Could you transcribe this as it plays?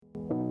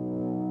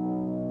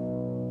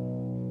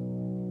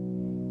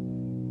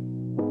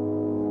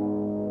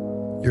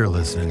You're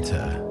listening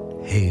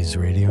to Hayes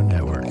Radio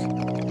Network,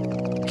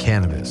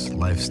 Cannabis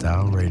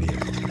Lifestyle Radio.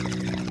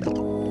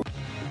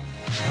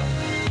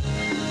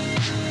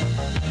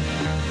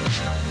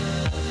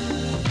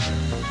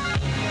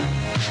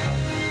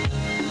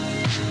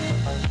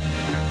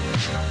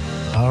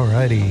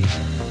 Alrighty,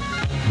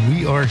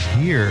 we are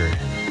here.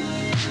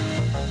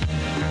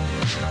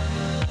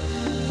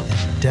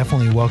 And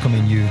definitely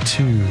welcoming you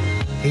to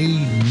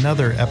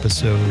another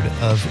episode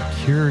of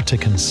Cure to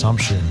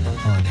Consumption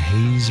on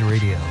Hayes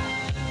Radio.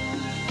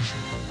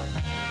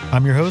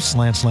 I'm your host,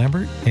 Lance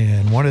Lambert,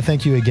 and want to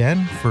thank you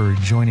again for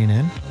joining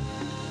in.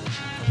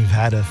 We've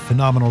had a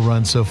phenomenal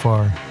run so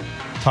far,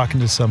 talking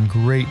to some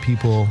great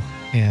people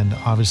and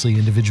obviously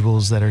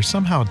individuals that are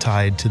somehow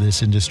tied to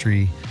this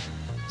industry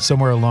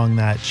somewhere along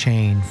that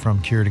chain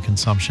from cure to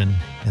consumption,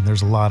 and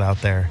there's a lot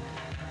out there.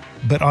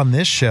 But on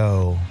this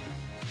show,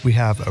 we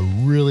have a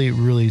really,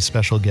 really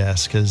special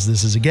guest, because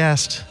this is a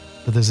guest,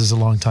 but this is a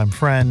longtime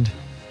friend.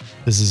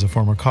 This is a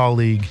former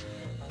colleague,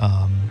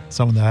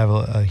 someone that I have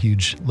a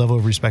huge level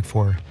of respect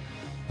for,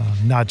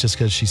 not just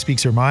because she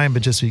speaks her mind,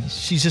 but just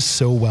she's just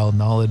so well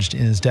knowledged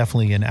and is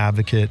definitely an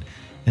advocate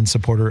and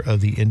supporter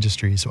of the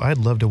industry. So I'd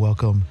love to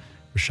welcome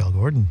Rochelle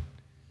Gordon.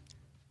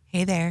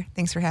 Hey there.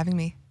 Thanks for having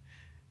me.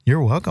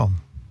 You're welcome.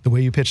 The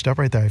way you pitched up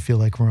right there, I feel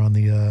like we're on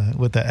the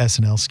with the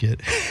SNL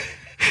skit.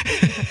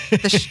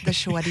 The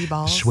sweaty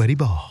balls. Sweaty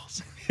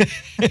balls.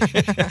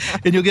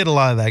 And you'll get a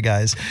lot of that,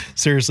 guys.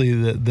 Seriously,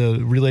 the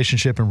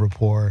relationship and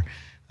rapport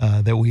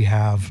that we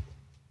have.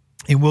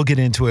 And we'll get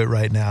into it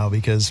right now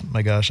because,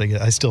 my gosh,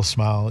 I still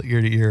smile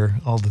ear to ear,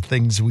 all the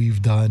things we've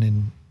done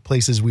and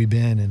places we've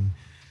been and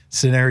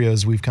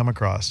scenarios we've come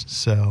across.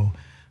 So,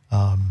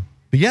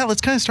 but yeah,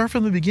 let's kind of start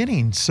from the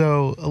beginning.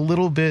 So a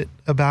little bit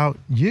about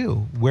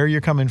you, where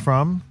you're coming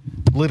from,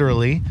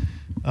 literally.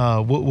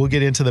 We'll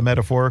get into the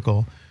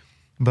metaphorical.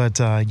 But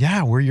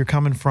yeah, where you're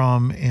coming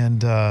from,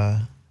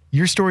 and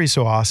your story is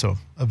so awesome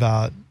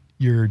about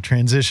your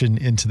transition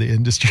into the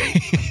industry.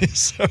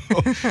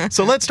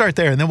 so let's start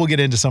there, and then we'll get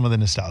into some of the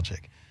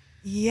nostalgic.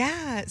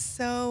 Yeah.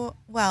 So,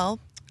 well,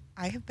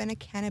 I have been a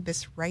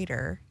cannabis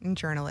writer and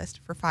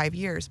journalist for 5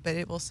 years, but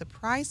it will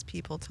surprise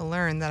people to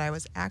learn that I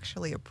was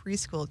actually a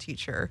preschool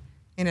teacher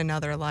in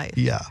another life.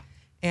 Yeah.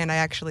 And I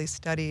actually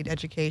studied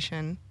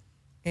education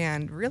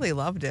and really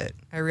loved it.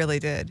 I really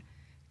did.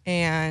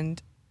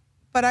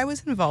 But I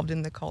was involved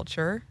in the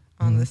culture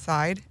on the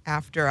side,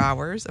 after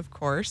hours, of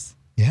course.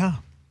 Yeah.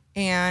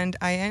 And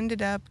I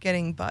ended up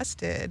getting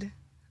busted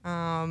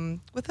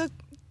with a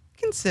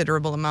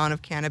considerable amount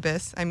of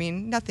cannabis. I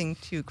mean, nothing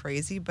too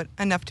crazy, but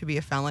enough to be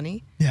a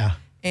felony. Yeah.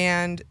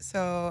 And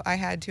so I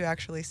had to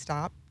actually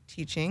stop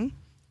teaching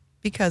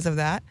because of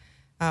that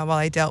while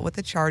I dealt with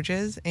the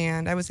charges.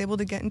 And I was able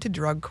to get into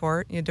drug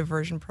court, a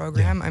diversion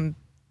program. Yeah. I'm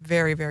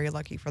very, very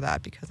lucky for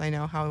that because I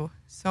know how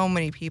so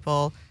many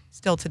people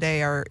still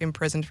today are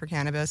imprisoned for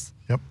cannabis.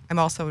 Yep. I'm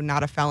also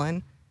not a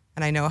felon,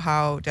 and I know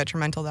how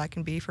detrimental that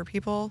can be for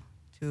people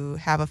to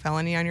have a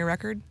felony on your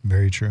record.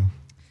 Very true.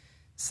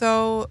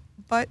 So,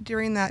 but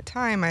during that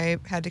time, I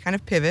had to kind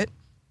of pivot,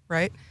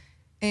 right?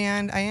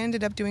 And I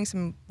ended up doing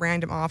some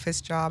random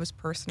office jobs,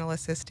 personal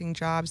assisting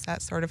jobs,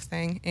 that sort of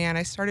thing. And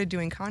I started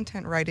doing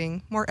content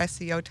writing, more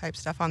SEO type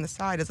stuff on the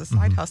side as a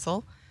side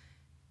hustle.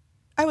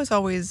 I was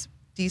always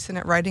decent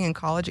at writing in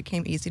college. It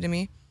came easy to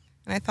me.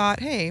 And I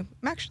thought, hey,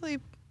 I'm actually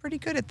pretty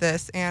good at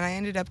this, and I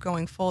ended up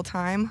going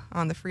full-time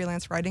on the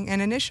freelance writing,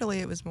 and initially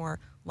it was more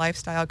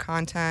lifestyle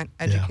content,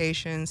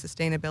 education,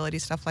 sustainability,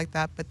 stuff like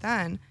that. But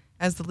then,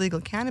 as the legal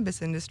cannabis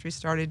industry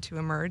started to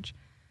emerge,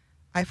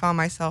 I found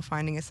myself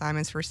finding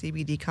assignments for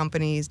CBD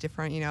companies,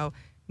 different,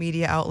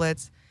 media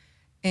outlets,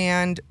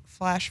 and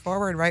flash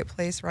forward, right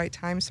place, right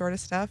time sort of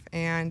stuff,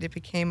 and it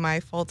became my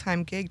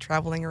full-time gig,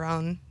 traveling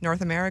around North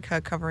America,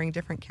 covering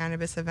different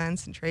cannabis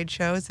events and trade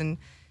shows, and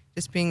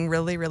just being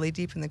really, really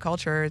deep in the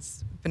culture.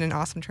 It's been an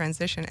awesome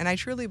transition. And I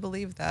truly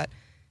believe that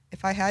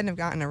if I hadn't have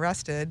gotten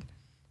arrested,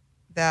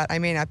 that I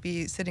may not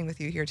be sitting with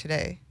you here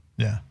today.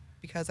 Yeah.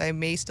 Because I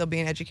may still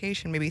be in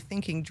education, maybe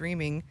thinking,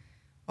 dreaming,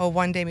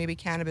 one day maybe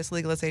cannabis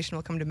legalization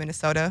will come to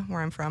Minnesota, where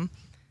I'm from.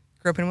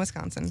 Grew up in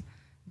Wisconsin.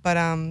 But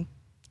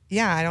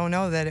yeah, I don't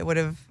know that it would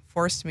have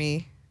forced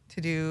me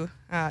to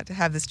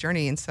have this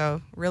journey. And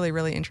so really,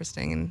 really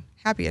interesting, and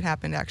happy it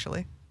happened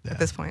actually at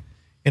this point.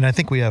 And I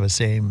think we have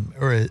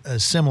a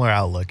similar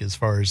outlook as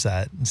far as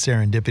that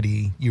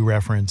serendipity you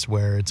reference,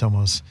 where it's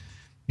almost,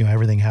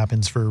 everything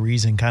happens for a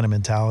reason kind of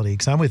mentality.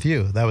 Because I'm with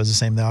you. That was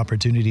the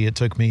opportunity it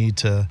took me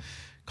to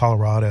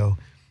Colorado,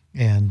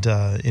 and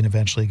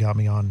eventually got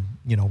me on,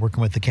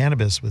 working with the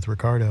cannabis with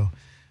Ricardo,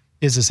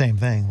 is the same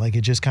thing. Like,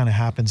 it just kind of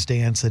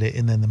happenstance that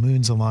and then the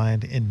moons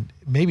aligned, and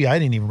maybe I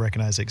didn't even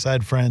recognize it because I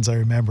had friends. I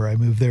remember I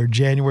moved there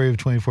January of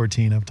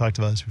 2014. I've talked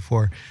about this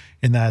before.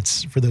 And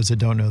that's, for those that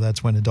don't know,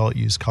 that's when adult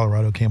use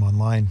Colorado came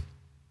online.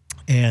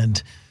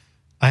 And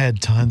I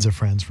had tons of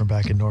friends from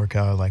back in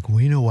NorCal like,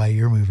 we know why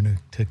you're moving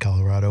to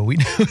Colorado. We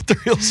know the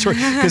real story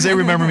because they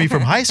remember me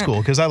from high school.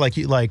 Because I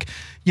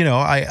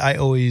I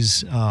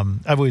always,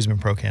 I've always been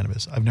pro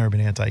cannabis. I've never been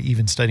anti.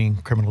 Even studying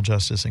criminal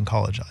justice in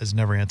college, I was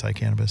never anti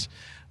cannabis.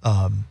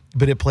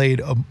 But it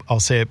played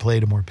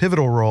a more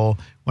pivotal role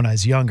when I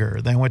was younger.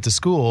 Then I went to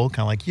school,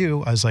 kind of like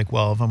you. I was like,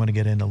 well, if I'm going to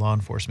get into law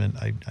enforcement,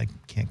 I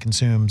can't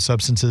consume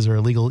substances that are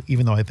illegal,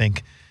 even though I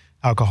think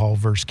alcohol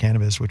versus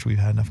cannabis, which we've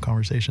had enough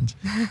conversations.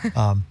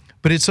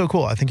 But it's so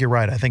cool. I think you're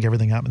right. I think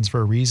everything happens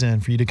for a reason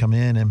for you to come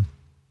in. And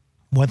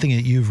one thing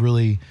that you've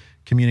really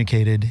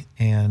communicated,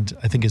 and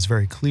I think is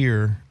very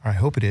clear, or I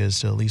hope it is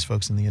to at least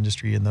folks in the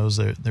industry and those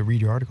that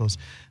read your articles,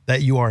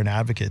 that you are an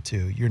advocate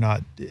too.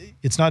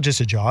 It's not just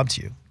a job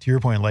to you. To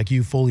your point, like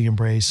you fully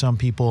embrace. Some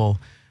people,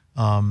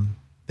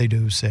 they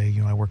do say,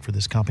 I work for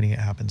this company. It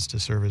happens to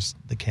service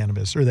the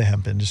cannabis or the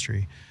hemp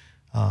industry.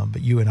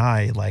 But you and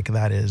I, like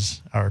that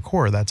is our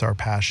core. That's our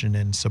passion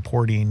in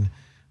supporting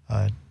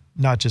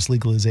not just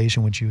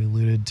legalization, which you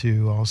alluded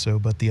to also,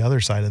 but the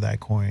other side of that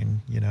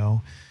coin,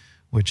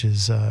 which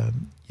is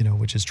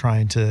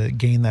trying to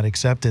gain that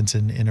acceptance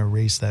and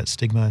erase that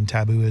stigma and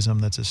tabooism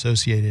that's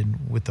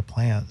associated with the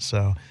plant.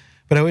 So,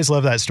 but I always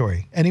love that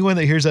story. Anyone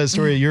that hears that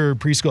story, you're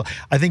preschool,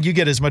 I think you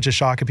get as much a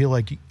shock appeal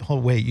like, oh,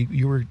 wait,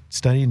 you were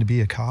studying to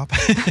be a cop?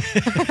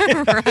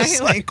 Right?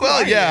 Like,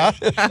 well, yeah.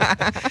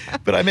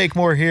 But I make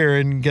more here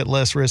and have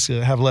less risk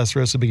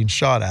of being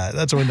shot at.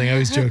 That's one thing I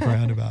always joke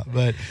around about.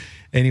 But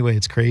anyway,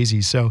 it's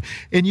crazy. So,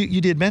 and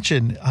you did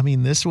mention, I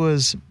mean, this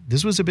was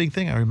a big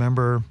thing. I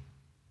remember,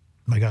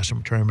 my gosh,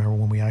 I'm trying to remember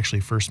when we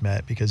actually first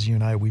met, because you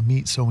and I, we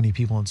meet so many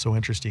people and so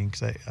interesting,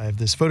 because I have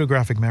this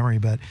photographic memory,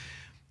 but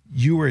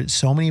you were at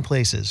so many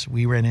places.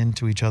 We ran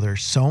into each other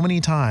so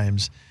many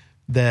times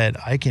that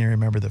I can't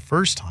remember the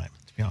first time,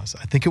 to be honest.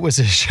 I think it was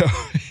a show.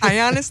 I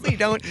honestly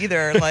don't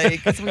either.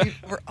 Like, 'cause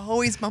we're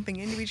always bumping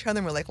into each other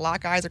and we're like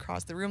lock eyes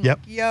across the room. Yep.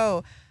 Like,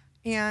 yo.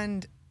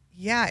 And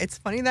yeah, it's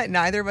funny that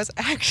neither of us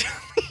actually.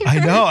 I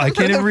know. I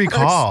can't even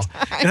recall.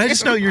 And I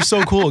just know you're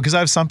so cool, because I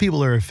have some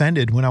people are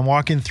offended when I'm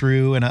walking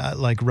through and I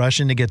like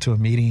rushing to get to a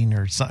meeting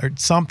or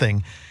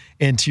something.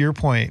 And to your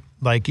point,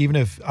 like even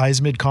if I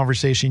was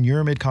mid-conversation,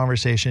 you're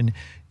mid-conversation,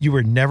 you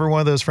were never one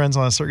of those friends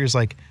on the circuit who's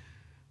like,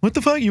 what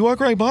the fuck? You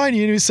walk right by and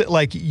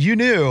you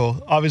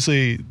knew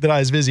obviously that I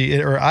was busy,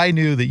 or I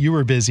knew that you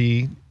were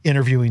busy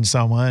interviewing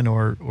someone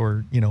or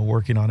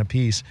working on a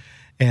piece.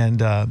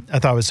 And I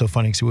thought it was so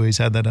funny because we always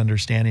had that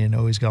understanding and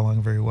always got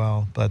along very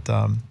well. But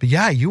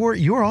yeah, you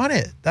were on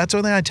it. That's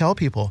one thing I tell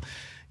people.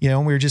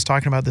 And we were just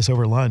talking about this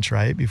over lunch,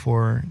 right?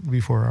 Before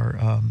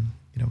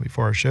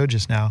our show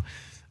just now,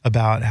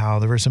 about how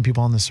there were some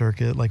people on the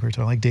circuit, like we were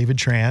talking, like David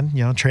Tran,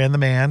 Tran the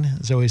man,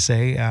 as I always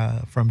say,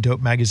 from Dope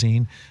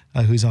Magazine,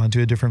 who's on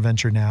to a different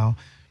venture now.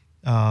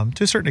 To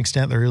a certain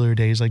extent, the earlier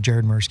days, like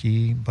Jared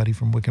Mirsky, buddy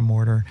from Wick and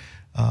Mortar,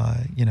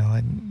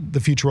 and the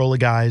Futurola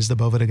guys, the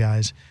Boveda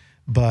guys.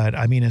 But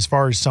I mean, as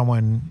far as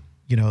someone,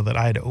 that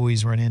I had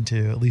always run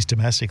into, at least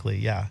domestically,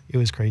 yeah, it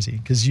was crazy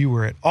because you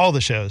were at all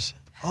the shows,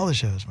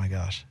 my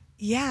gosh.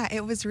 Yeah,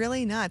 it was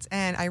really nuts,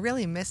 and I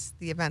really missed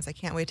the events. I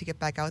can't wait to get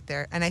back out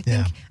there. And I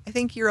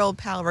think your old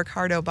pal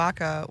Ricardo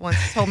Baca once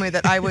told me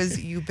that I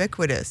was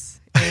ubiquitous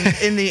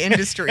in the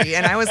industry,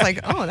 and I was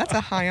like, oh, that's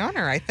a high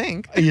honor, I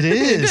think. It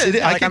is.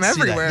 Like I'm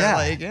everywhere.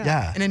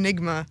 Yeah. An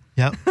enigma.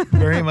 Yep,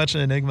 very much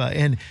an enigma.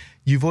 And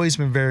you've always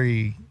been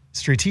very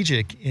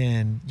strategic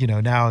in,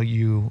 now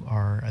you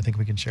are, I think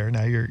we can share,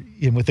 now you're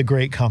in with a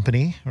great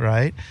company,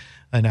 right?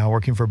 And now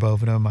working for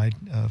Boveda, my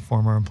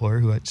former employer,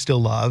 who I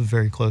still love,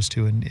 very close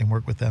to and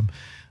work with them.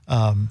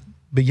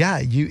 But yeah,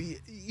 you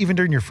even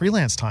during your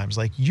freelance times,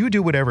 like you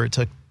do whatever it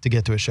took to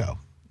get to a show.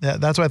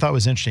 That's what I thought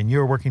was interesting. You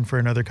were working for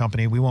another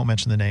company. We won't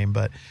mention the name,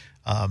 but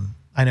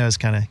I know it's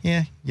kind of,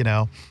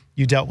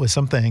 you dealt with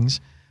some things,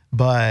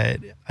 but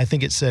I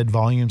think it said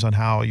volumes on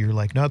how you're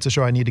like, no, it's a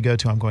show I need to go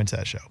to. I'm going to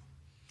that show,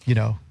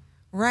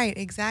 Right,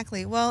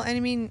 exactly. Well, and I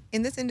mean,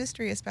 in this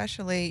industry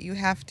especially, you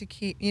have to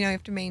you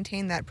have to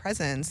maintain that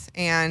presence,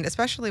 and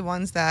especially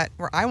ones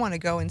where I want to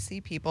go and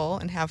see people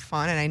and have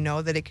fun, and I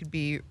know that it could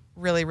be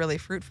really, really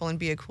fruitful and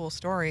be a cool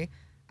story.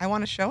 I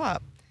want to show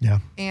up. Yeah.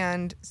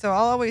 And so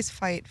I'll always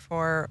fight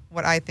for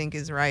what I think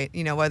is right,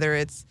 whether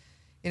it's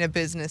in a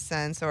business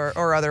sense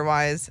or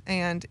otherwise.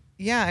 And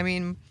yeah, I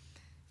mean,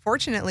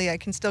 fortunately, I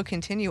can still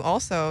continue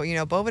also.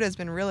 Boveda has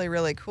been really,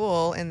 really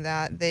cool in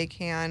that they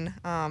can,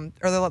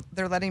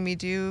 they're letting me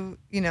do,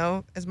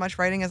 as much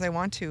writing as I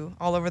want to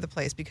all over the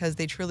place because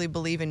they truly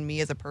believe in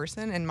me as a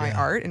person and my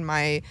art and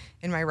my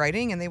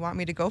writing, and they want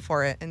me to go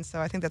for it. And so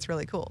I think that's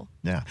really cool.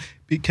 Yeah,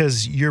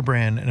 because your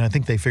brand, and I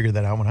think they figured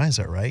that out when I was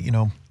there, right?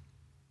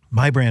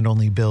 My brand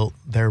only built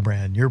their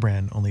brand. Your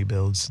brand only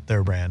builds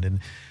their brand. And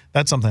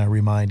that's something I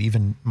remind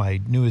even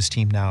my newest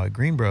team now at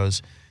Green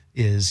Bros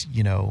is,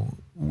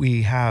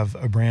 we have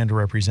a brand to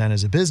represent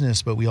as a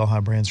business, but we all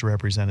have brands to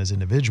represent as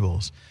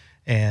individuals.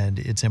 And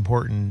it's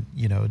important,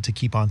 to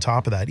keep on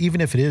top of that,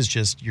 even if it is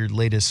just your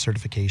latest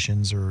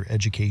certifications or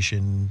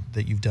education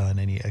that you've done,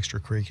 any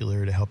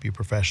extracurricular to help you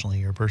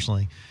professionally or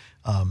personally,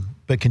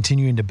 but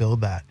continuing to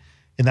build that.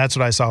 And that's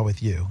what I saw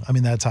with you. I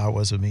mean, that's how it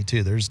was with me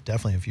too. There's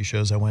definitely a few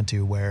shows I went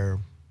to where,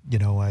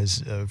 I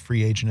was a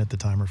free agent at the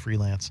time or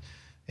freelance,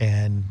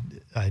 and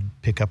I'd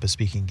pick up a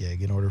speaking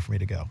gig in order for me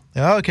to go.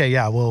 Okay,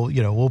 yeah, well,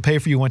 we'll pay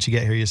for you once you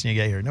get here. You just need to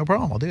get here. No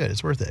problem. I'll do it.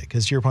 It's worth it.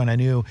 Because to your point, I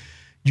knew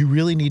you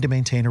really need to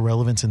maintain a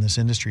relevance in this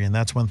industry. And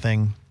that's one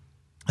thing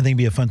I think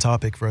would be a fun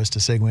topic for us to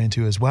segue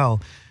into as well.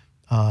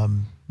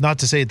 Not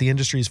to say that the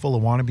industry is full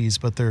of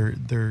wannabes, but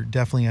they're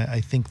definitely,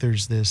 I think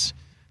there's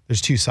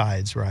two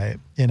sides, right?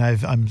 And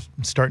I'm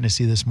starting to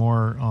see this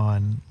more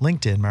on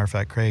LinkedIn. Matter of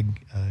fact, Craig,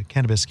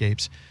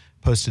 Cannabiscapes,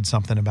 posted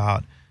something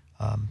about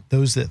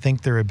those that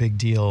think they're a big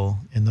deal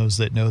and those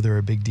that know they're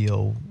a big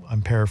deal.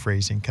 I'm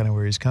paraphrasing kind of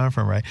where he's coming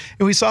from, right?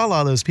 And we saw a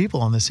lot of those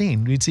people on the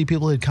scene. We'd see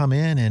people who'd come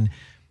in and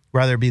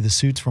rather it be the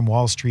suits from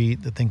Wall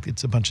Street that think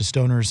it's a bunch of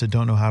stoners that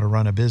don't know how to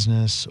run a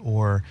business,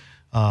 or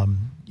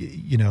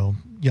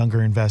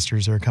younger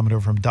investors that are coming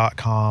over from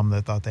 .com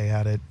that thought they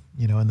had it,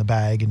 in the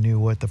bag and knew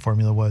what the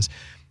formula was.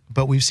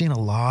 But we've seen a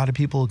lot of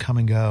people come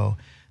and go.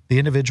 The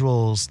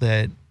individuals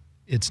that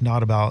it's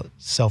not about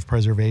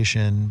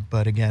self-preservation,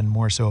 but again,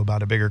 more so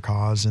about a bigger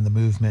cause and the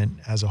movement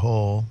as a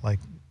whole. Like,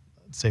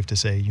 it's safe to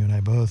say, you and I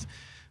both,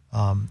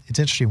 it's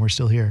interesting we're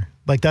still here.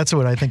 Like, that's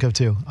what I think of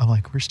too. I'm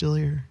like, we're still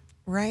here.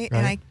 Right.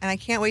 And I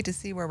can't wait to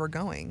see where we're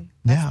going.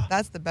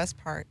 That's the best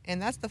part.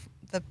 And that's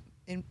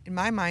in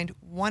my mind,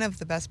 one of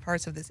the best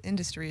parts of this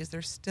industry is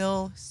there's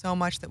still so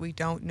much that we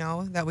don't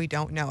know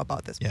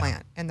about this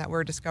plant, and that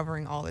we're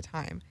discovering all the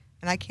time.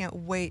 And I can't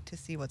wait to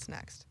see what's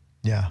next.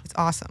 Yeah. It's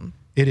awesome.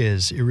 It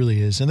is. It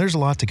really is. And there's a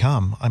lot to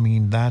come. I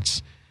mean,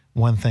 that's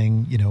one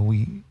thing,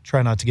 we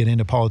try not to get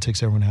into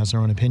politics. Everyone has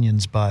their own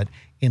opinions, but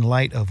in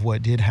light of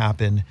what did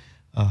happen,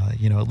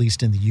 at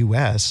least in the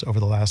U.S. over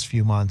the last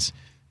few months,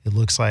 it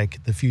looks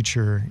like the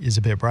future is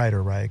a bit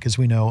brighter, right? Because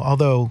we know,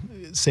 although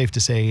it's safe to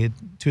say it,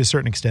 to a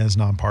certain extent, is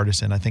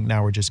nonpartisan. I think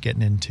now we're just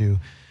getting into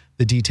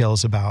the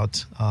details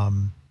about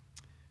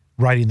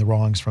righting the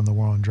wrongs from the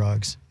war on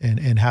drugs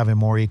and having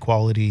more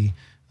equality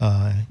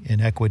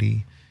and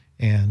equity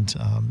and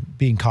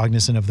being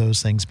cognizant of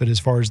those things. But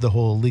as far as the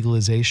whole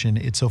legalization,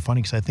 it's so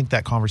funny because I think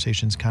that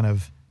conversation's kind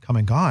of come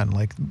and gone.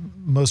 Like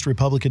most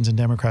Republicans and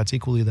Democrats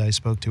equally that I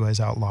spoke to, I was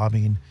out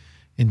lobbying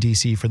in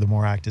D.C. for the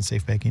MORE Act and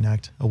Safe Banking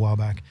Act a while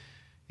back.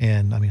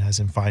 And I mean, I was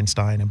in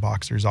Feinstein and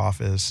Boxer's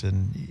office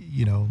and,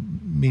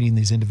 meeting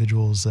these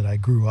individuals that I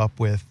grew up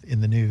with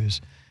in the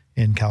news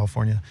in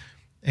California.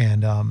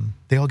 And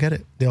they all get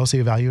it. They all see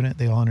a value in it.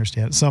 They all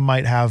understand it. Some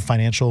might have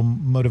financial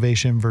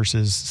motivation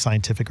versus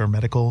scientific or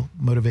medical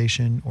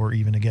motivation, or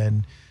even,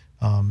 again,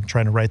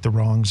 trying to right the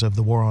wrongs of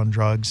the war on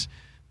drugs.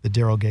 The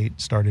Daryl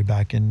Gate started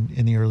back in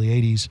the early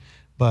 80s.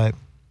 But,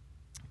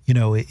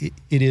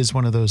 it is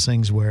one of those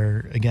things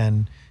where,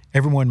 again,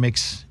 everyone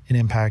makes an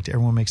impact.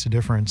 Everyone makes a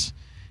difference.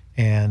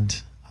 And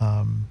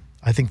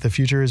I think the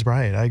future is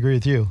bright. I agree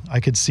with you. I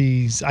keep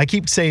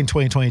saying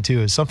 2022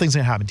 is something's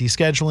going to happen.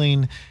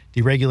 Descheduling,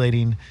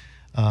 deregulating,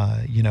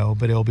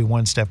 but it'll be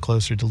one step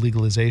closer to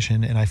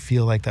legalization. And I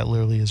feel like that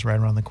literally is right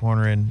around the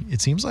corner. And it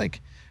seems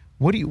like,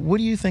 what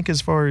do you think as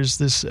far as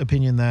this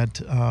opinion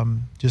that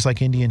just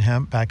like Indian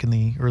hemp back in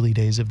the early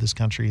days of this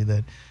country,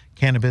 that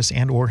cannabis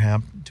and or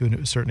hemp to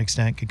a certain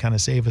extent could kind of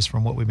save us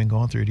from what we've been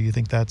going through? Do you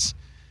think that's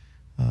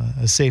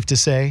safe to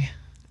say?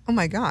 Oh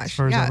my gosh,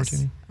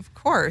 yes, of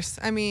course.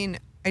 I mean,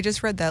 I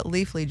just read that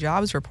Leafly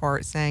Jobs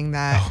report saying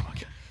that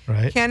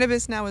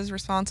cannabis now is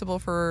responsible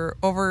for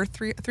over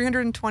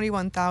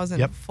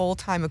 321,000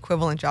 full-time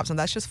equivalent jobs. And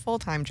that's just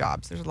full-time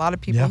jobs. There's a lot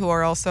of people who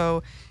are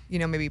also,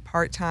 maybe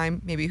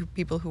part-time, maybe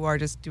people who are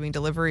just doing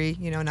delivery,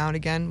 now and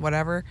again,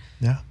 whatever.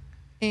 Yeah.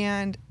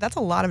 And that's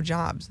a lot of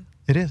jobs.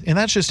 It is. And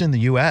that's just in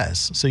the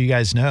U.S. So you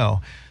guys know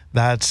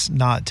that's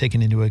not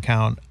taken into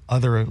account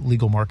other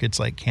legal markets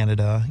like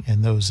Canada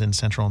and those in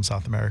Central and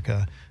South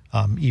America,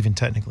 even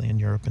technically in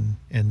Europe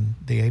and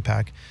the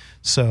APAC.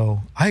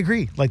 So I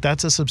agree. Like,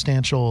 that's a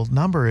substantial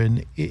number.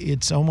 And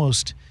it's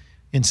almost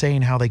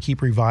insane how they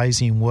keep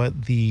revising what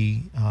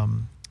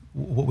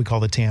what we call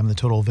the TAM, the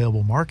total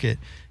available market,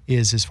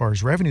 is as far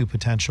as revenue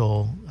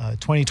potential.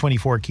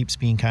 2024 keeps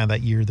being kind of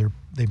that year they've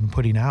been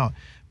putting out.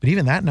 But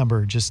even that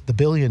number, just the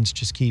billions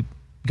just keep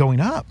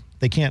going up.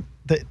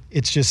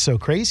 It's just so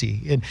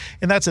crazy.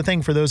 And that's the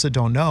thing for those that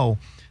don't know,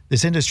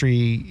 this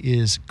industry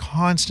is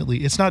constantly,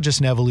 it's not just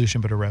an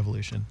evolution, but a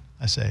revolution,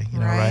 I say,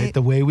 right?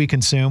 The way we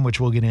consume, which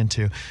we'll get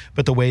into,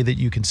 but the way that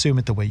you consume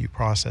it, the way you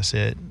process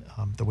it,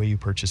 the way you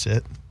purchase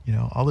it,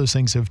 all those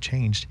things have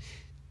changed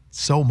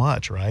so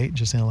much, right?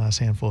 Just in the last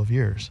handful of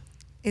years.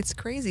 It's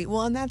crazy.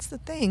 Well, and that's the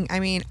thing. I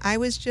mean, I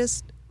was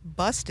just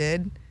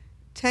busted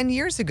 10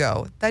 years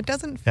ago. That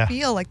doesn't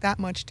feel like that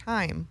much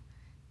time.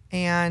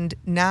 And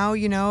now,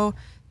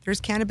 there's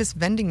cannabis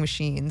vending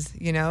machines,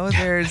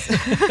 there's.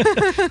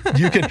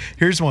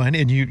 Here's one,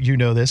 and you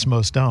know this,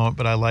 most don't,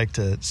 but I like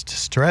to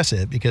stress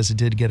it because it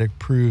did get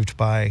approved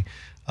by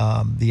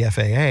the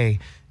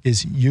FAA,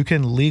 is you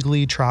can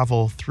legally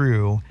travel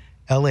through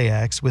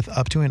LAX with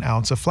up to an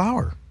ounce of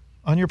flour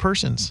on your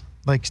persons.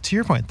 Like, to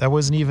your point, that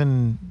wasn't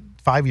even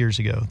 5 years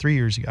ago, 3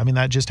 years ago. I mean,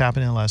 that just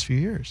happened in the last few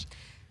years.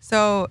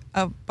 So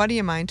a buddy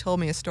of mine told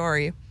me a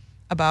story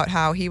about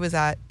how he was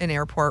at an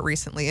airport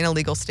recently in a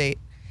legal state,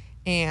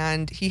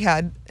 and he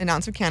had an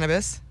ounce of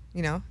cannabis,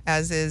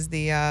 as is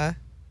the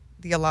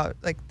allowed,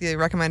 like the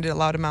recommended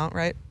allowed amount,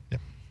 right?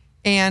 Yep.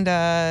 And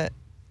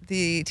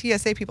the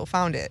TSA people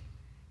found it,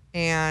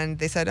 and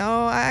they said,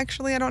 "Oh,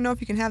 actually, I don't know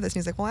if you can have this." And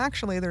he's like, "Well,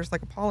 actually, there's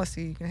like a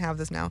policy you can have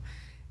this now."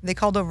 They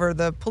called over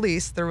the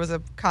police. There was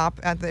a cop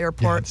at the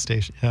airport. Yeah, at the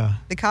station. Yeah.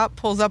 The cop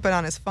pulls up it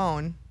on his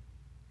phone.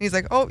 He's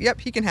like, "Oh,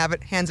 yep, he can have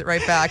it." Hands it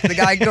right back. The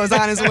guy goes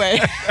on his way.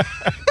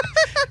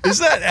 Is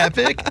that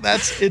epic?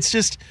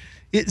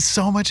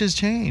 So much has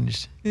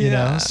changed,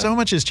 so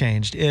much has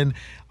changed. And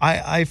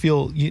I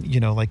feel,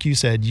 like you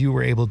said, you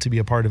were able to be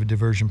a part of a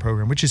diversion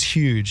program, which is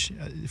huge.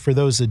 For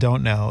those that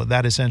don't know,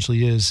 that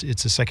essentially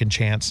it's a second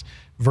chance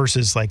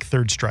versus like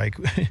third strike,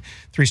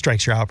 3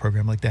 strikes you're out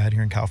program like they had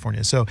here in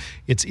California. So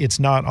it's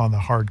not on the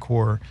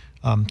hardcore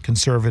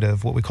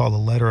conservative, what we call the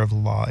letter of the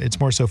law. It's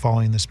more so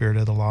following the spirit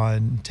of the law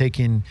and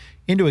taking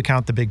into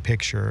account the big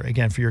picture.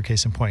 Again, for your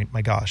case in point,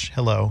 my gosh,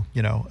 hello,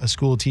 a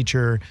school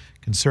teacher,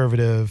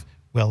 conservative,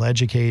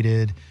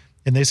 well-educated,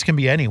 and this can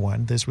be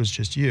anyone. This was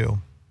just you.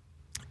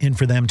 And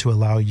for them to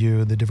allow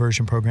you the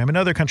diversion program, and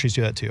other countries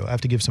do that too. I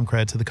have to give some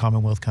credit to the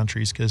Commonwealth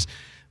countries because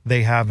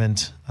they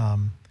haven't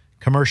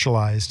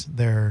commercialized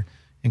their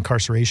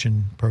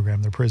incarceration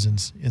program, their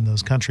prisons in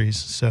those countries.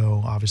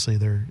 So obviously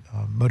their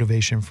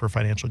motivation for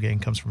financial gain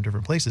comes from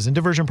different places. And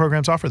diversion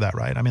programs offer that,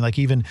 right? I mean, like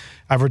even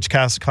average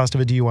cost of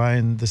a DUI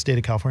in the state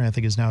of California, I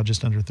think is now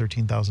just under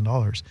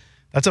 $13,000.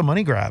 That's a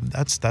money grab.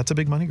 That's a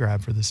big money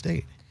grab for the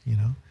state,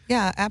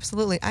 Yeah,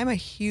 absolutely. I'm a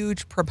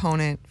huge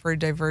proponent for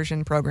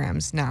diversion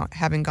programs now,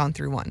 having gone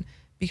through one,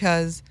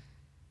 because,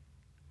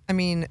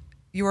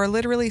 you are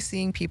literally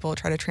seeing people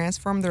try to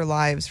transform their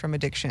lives from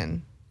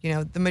addiction.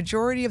 The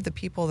majority of the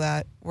people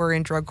that were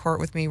in drug court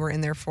with me were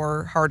in there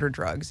for harder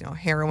drugs,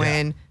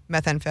 heroin,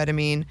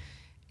 methamphetamine,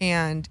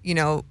 and,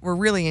 were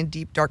really in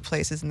deep, dark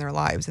places in their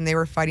lives, and they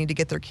were fighting to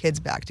get their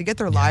kids back, to get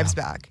their lives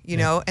back,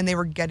 and they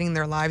were getting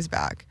their lives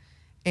back.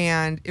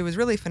 And it was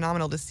really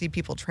phenomenal to see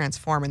people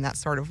transform in that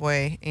sort of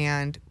way.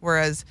 And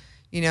whereas,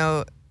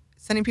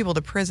 sending people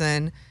to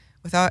prison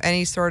without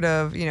any sort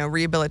of,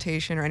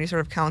 rehabilitation or any sort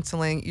of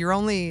counseling, you're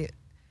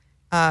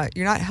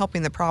not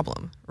helping the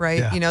problem,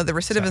 right? Yeah, The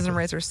recidivism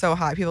rates are so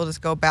high. People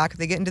just go back,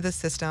 they get into the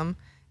system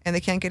and they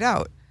can't get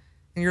out.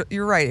 And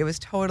you're right.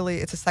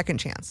 It's a second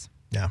chance.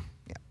 Yeah.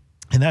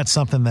 And that's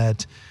something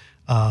that,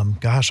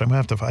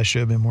 I should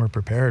have been more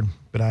prepared,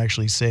 but I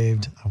actually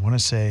saved, I want to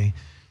say,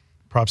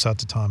 props out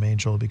to Tom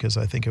Angel, because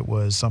I think it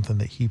was something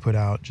that he put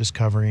out just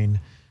covering,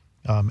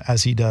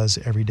 as he does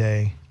every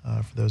day.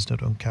 For those that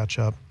don't catch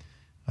up,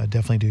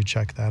 definitely do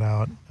check that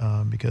out,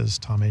 because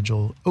Tom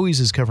Angel always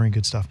is covering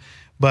good stuff.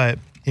 But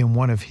in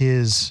one of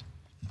his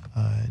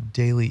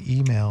daily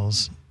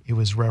emails, it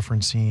was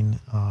referencing,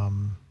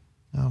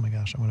 oh my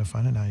gosh, I'm going to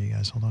find it now, you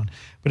guys, hold on.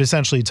 But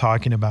essentially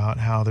talking about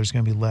how there's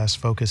going to be less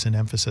focus and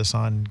emphasis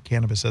on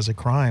cannabis as a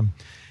crime.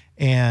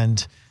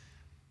 And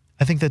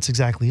I think that's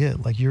exactly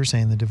it. Like you were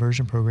saying, the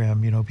diversion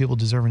program, people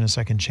deserving a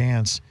second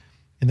chance.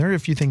 And there are a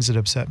few things that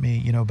upset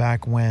me,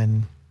 back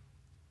when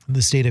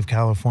the state of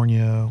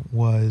California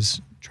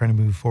was trying to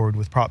move forward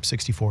with Prop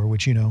 64,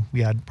 which, we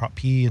had Prop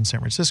P in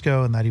San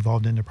Francisco, and that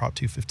evolved into Prop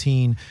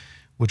 215,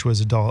 which was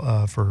adult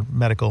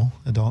medical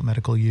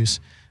use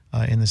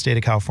in the state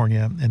of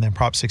California. And then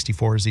Prop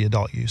 64 is the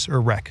adult use, or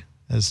rec,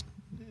 as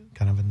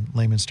kind of in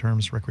layman's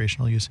terms,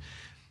 recreational use.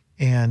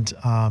 And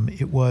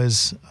it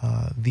was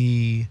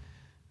the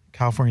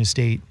California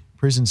state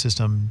prison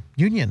system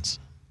unions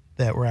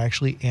that were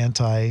actually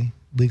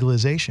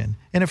anti-legalization.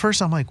 And at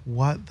first I'm like,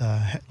 what the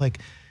heck? Like,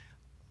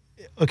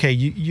 okay,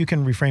 you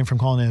can refrain from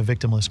calling it a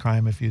victimless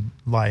crime if you'd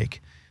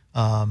like,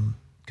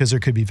 because there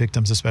could be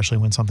victims, especially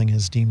when something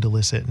is deemed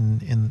illicit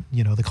and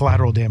the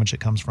collateral damage that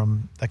comes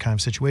from that kind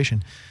of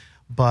situation.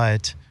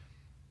 But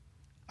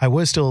I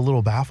was still a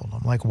little baffled.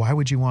 I'm like, why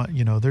would you want,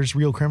 there's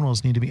real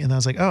criminals need to be. And I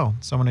was like, oh,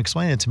 someone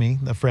explained it to me,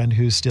 a friend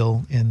who's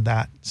still in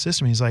that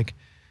system. He's like,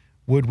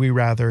 would we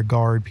rather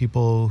guard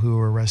people who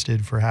were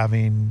arrested for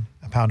having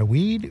a pound of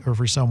weed, or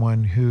for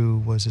someone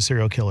who was a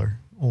serial killer,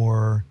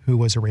 or who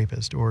was a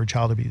rapist or a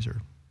child abuser?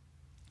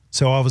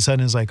 So all of a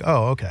sudden it's like,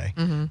 oh, okay.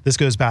 Mm-hmm. This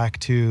goes back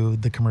to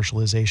the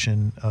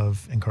commercialization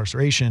of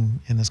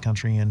incarceration in this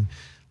country, and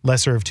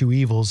lesser of two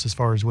evils as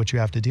far as what you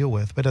have to deal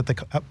with, but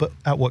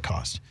at what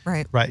cost?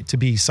 Right. To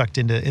be sucked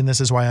into, and this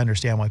is why I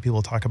understand why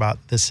people talk about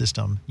this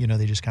system.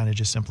 They just kind of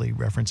just simply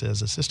reference it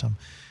as a system.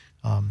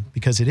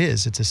 Because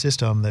it's a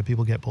system that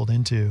people get pulled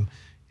into,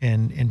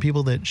 and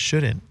people that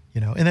shouldn't,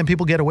 and then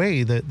people get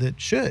away that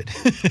should,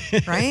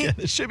 right?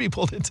 That should be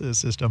pulled into the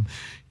system,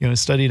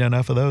 studied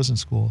enough of those in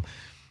school.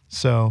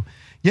 So,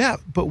 yeah,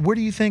 but where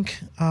do you think,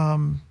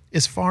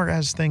 as far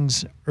as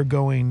things are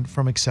going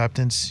from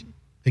acceptance,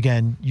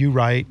 again, you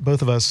write,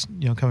 both of us,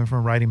 coming from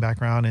a writing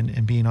background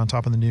and being on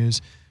top of the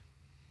news,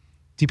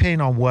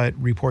 depending on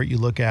what report you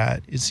look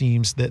at, it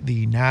seems that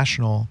the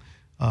national,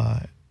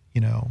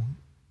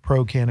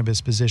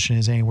 pro-cannabis position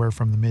is anywhere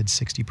from the mid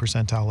 60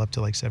 percentile up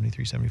to like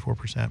 73,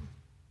 74%.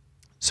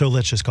 So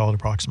let's just call it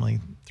approximately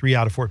 3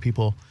 out of 4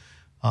 people,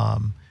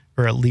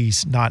 or at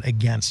least not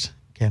against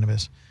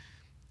cannabis.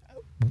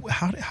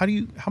 How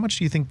much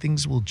do you think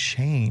things will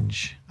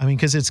change? I mean,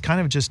 because it's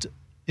kind of just,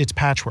 it's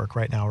patchwork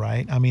right now,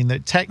 right? I mean,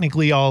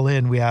 technically all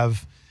in, we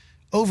have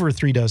over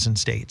 3 dozen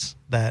states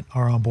that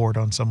are on board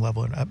on some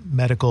level,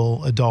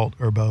 medical, adult,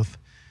 or both.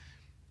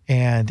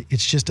 And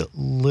it's just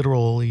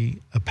literally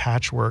a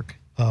patchwork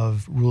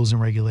of rules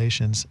and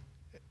regulations.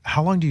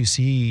 How long do you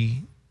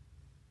see,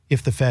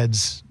 if the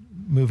feds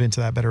move into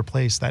that better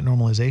place, that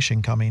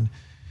normalization coming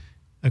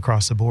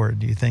across the board?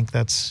 Do you think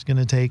that's going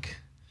to take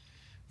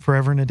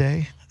forever and a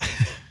day?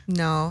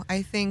 No,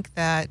 I think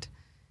that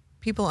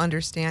people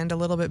understand a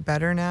little bit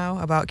better now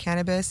about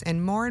cannabis,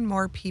 and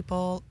more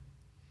people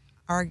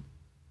are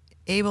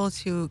able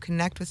to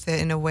connect with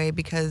it in a way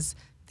because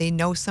they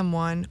know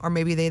someone, or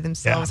maybe they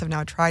themselves have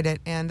now tried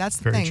it. And that's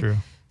the thing. Very true.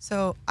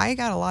 So I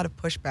got a lot of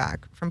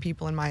pushback from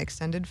people in my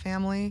extended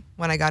family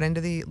when I got into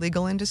the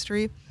legal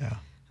industry. Yeah.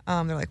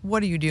 They're like,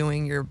 what are you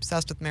doing? You're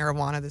obsessed with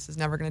marijuana. This is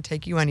never going to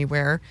take you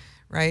anywhere,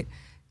 right?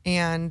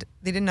 And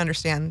they didn't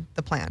understand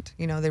the plant.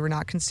 You know, they were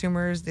not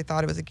consumers. They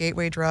thought it was a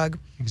gateway drug.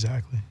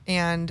 Exactly.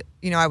 And,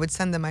 you know, I would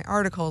send them my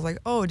articles like,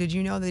 oh, did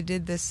you know they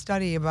did this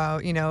study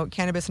about, you know,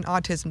 cannabis and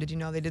autism? Did you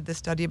know they did this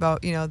study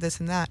about, you know, this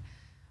and that?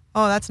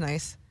 Oh, that's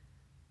nice.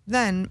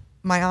 Then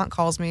my aunt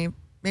calls me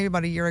maybe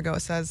about a year ago,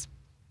 says,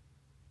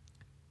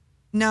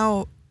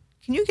 now,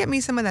 can you get me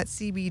some of that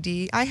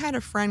CBD? I had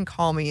a friend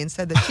call me and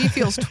said that she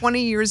feels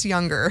 20 years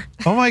younger.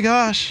 Oh my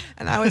gosh.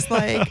 And I was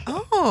like,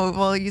 oh,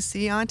 well, you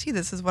see, Auntie,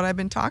 this is what I've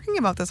been talking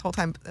about this whole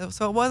time.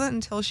 So it wasn't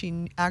until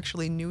she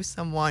actually knew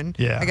someone,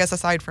 I guess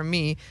aside from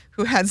me,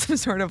 who had some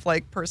sort of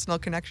like personal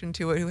connection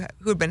to it, who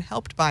had been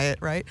helped by it,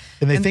 right?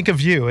 And they think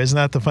of you. Isn't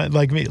that the fun?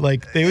 Like me,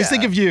 like they always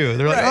think of you.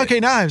 They're like, okay,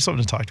 now I have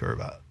something to talk to her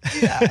about.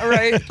 Yeah,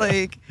 right.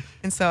 Like,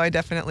 and so I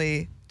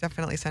definitely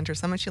sent her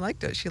some, and she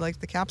liked it. She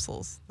liked the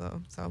capsules,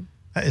 though. So.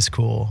 That is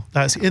cool.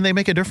 And they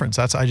make a difference.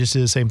 I just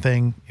did the same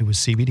thing. It was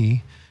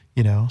CBD,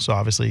 you know, so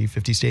obviously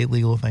 50 state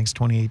legal, thanks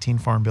 2018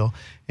 Farm Bill,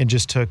 and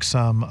just took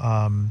some,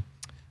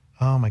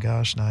 oh my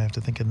gosh, now I have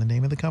to think of the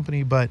name of the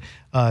company, but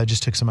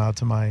just took some out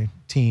to my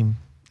team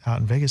out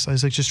in Vegas. I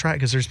was like, just try it,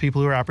 because there's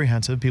people who are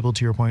apprehensive, people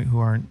to your point who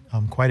aren't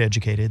quite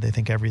educated. They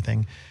think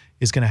everything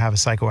is going to have a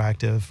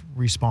psychoactive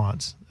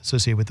response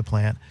associated with the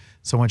plant.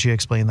 So once you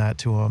explain that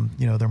to them,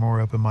 you know, they're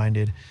more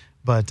open-minded.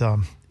 But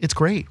it's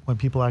great when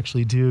people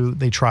actually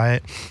they try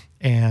it,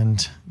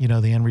 and, you know,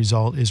 the end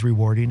result is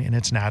rewarding, and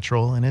it's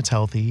natural and it's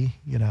healthy.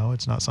 You know,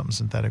 it's not something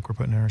synthetic we're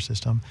putting in our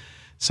system.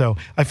 So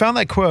I found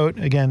that quote,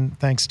 again,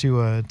 thanks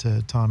to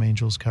Tom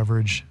Angel's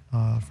coverage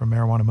from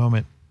Marijuana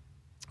Moment.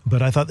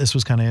 But I thought this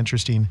was kind of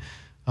interesting.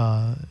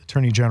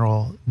 Attorney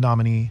General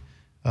nominee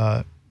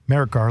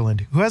Merrick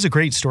Garland, who has a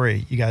great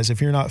story, you guys.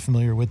 If you're not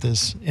familiar with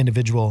this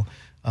individual,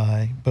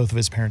 both of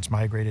his parents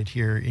migrated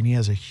here, and he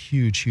has a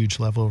huge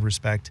level of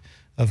respect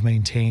of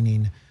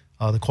maintaining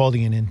the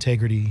quality and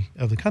integrity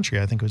of the country.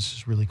 I think it was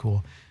just really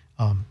cool.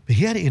 But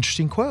he had an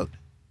interesting quote.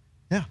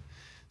 Yeah.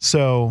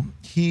 So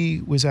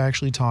he was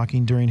actually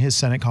talking during his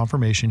Senate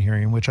confirmation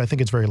hearing, which I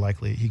think it's very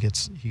likely he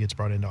gets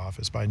brought into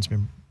office. Biden's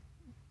been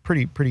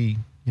pretty,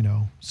 you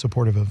know,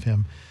 supportive of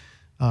him.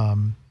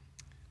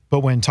 But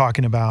when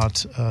talking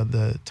about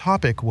the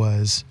topic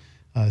was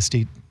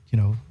state, you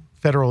know,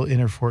 federal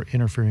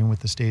interfering with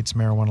the state's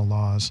marijuana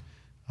laws,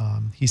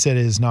 he said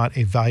it is not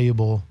a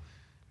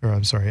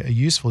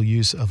useful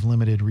use of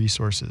limited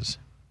resources,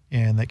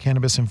 and that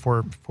cannabis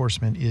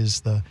enforcement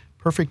is the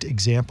perfect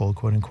example,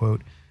 quote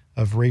unquote,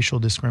 of racial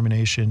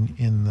discrimination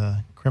in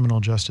the criminal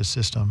justice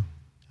system,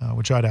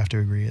 which I'd have to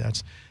agree.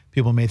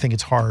 People may think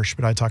it's harsh,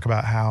 but I talk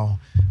about how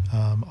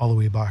all the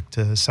way back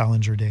to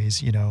Salinger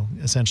days, you know,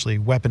 essentially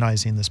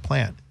weaponizing this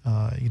plant,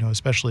 you know,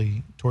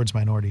 especially towards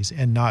minorities,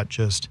 and not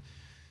just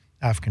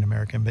African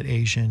American, but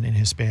Asian and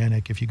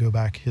Hispanic, if you go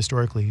back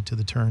historically to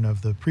the turn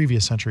of the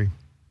previous century.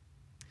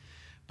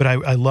 But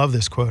I love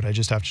this quote. I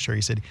just have to share.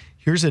 He said,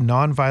 here's a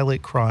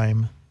nonviolent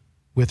crime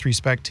with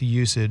respect to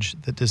usage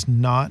that does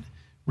not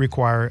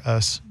require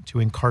us to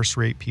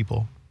incarcerate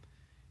people.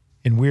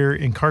 And we're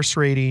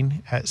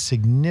incarcerating at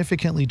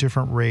significantly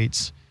different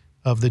rates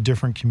of the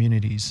different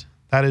communities.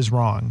 That is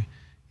wrong.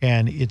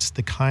 And it's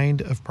the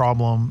kind of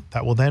problem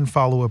that will then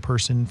follow a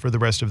person for the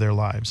rest of their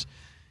lives.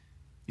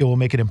 It will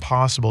make it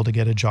impossible to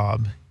get a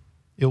job.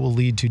 It will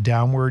lead to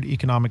downward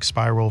economic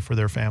spiral for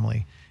their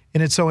family.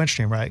 And it's so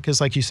interesting, right?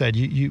 Because like you said,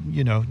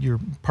 you know, you're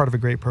part of a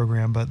great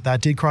program, but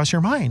that did cross your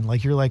mind.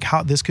 Like, you're like,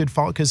 how this could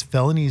fall, because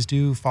felonies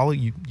do follow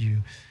you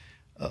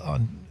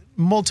on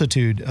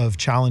multitude of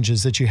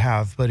challenges that you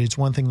have, but it's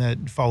one thing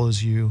that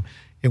follows you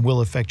and will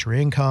affect your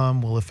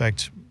income, will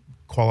affect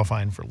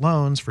qualifying for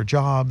loans, for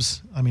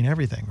jobs. I mean,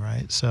 everything,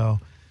 right? So.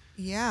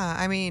 Yeah.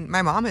 I mean,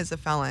 my mom is a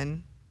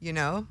felon, you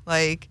know,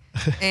 like,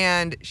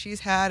 and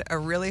she's had a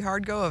really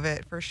hard go of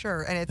it for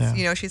sure. And it's,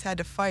 you know, she's had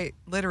to fight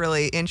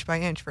literally inch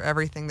by inch for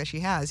everything that she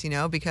has, you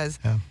know, because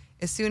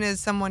as soon as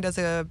someone does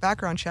a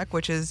background check,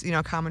 which is, you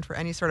know, common for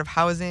any sort of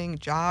housing,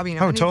 job,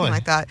 anything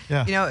like that,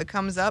 you know, it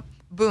comes up,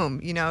 boom,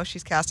 you know,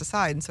 she's cast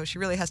aside. And so she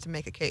really has to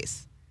make a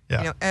case.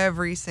 Yeah.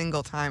 Every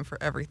single time for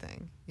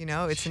everything.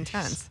 It's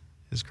intense.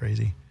 It's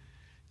crazy.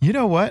 You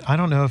know what? I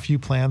don't know if you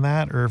plan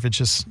that or if it's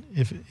just,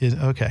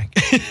 okay.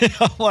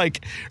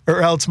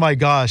 Or else, my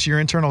gosh, your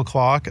internal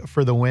clock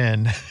for the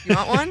win. You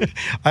want one?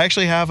 I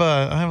actually have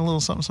a little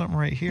something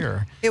right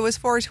here. It was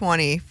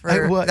 420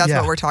 that's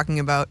what we're talking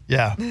about.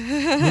 Yeah.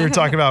 We were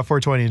talking about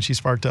 420 and she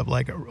sparked up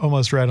like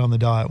almost right on the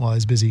dot while I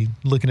was busy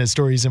looking at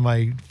stories in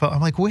my phone.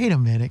 I'm like, wait a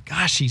minute.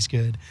 Gosh, she's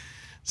good.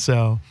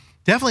 So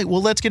definitely.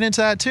 Well, let's get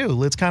into that too.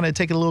 Let's kind of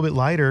take it a little bit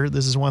lighter.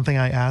 This is one thing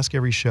I ask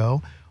every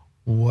show.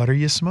 What are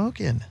you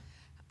smoking?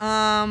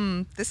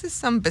 This is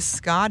some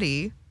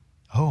biscotti.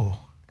 Oh.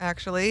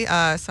 Actually,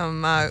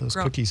 some those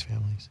cookies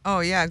families.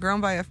 Oh yeah,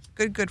 grown by a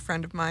good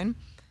friend of mine,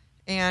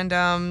 and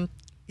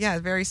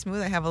very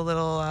smooth. I have a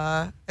little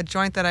a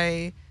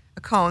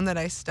cone that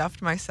I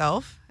stuffed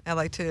myself.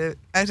 I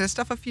just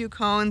stuff a few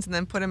cones and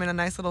then put them in a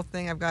nice little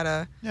thing. I've got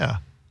a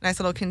nice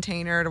little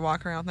container to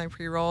walk around with my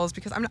pre-rolls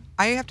because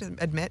I have to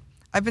admit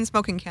I've been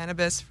smoking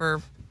cannabis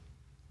for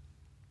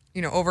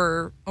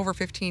over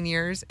 15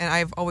 years, and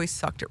I've always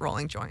sucked at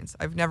rolling joints.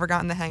 I've never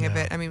gotten the hang of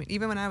it. I mean,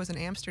 even when I was in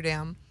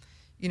Amsterdam,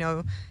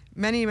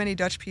 many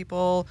Dutch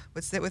people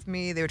would sit with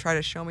me. They would try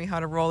to show me how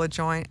to roll a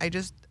joint.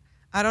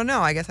 I don't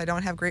know. I guess I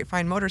don't have great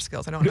fine motor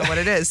skills. I don't know what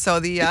it is.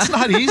 So it's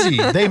not easy.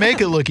 They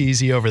make it look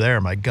easy over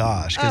there. My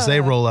gosh, because they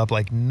roll up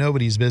like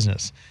nobody's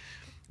business.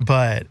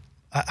 But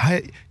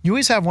you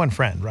always have one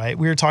friend, right?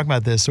 We were talking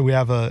about this. So we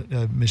have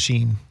a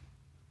machine,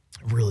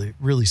 really,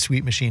 really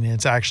sweet machine. And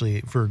it's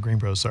actually for Green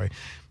Bros. Sorry.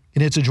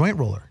 And it's a joint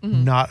roller,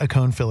 not a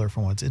cone filler for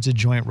once. It's a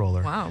joint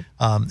roller. Wow.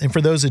 And for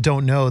those that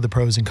don't know the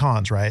pros and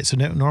cons, right? So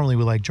normally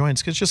we like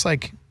joints because just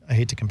like, I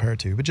hate to compare it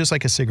to, but just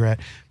like a cigarette,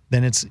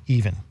 then it's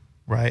even,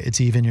 right?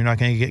 It's even. You're not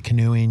going to get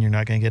canoeing. You're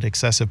not going to get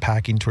excessive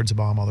packing towards the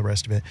bomb, all the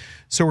rest of it.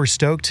 So we're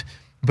stoked.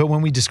 But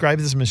when we describe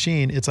this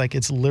machine,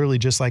 it's literally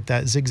just like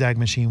that zigzag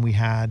machine we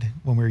had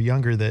when we were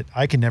younger that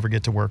I could never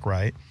get to work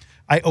right.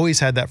 I always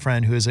had that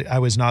friend I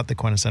was not the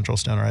quintessential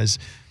stoner. I was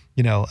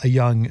a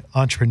young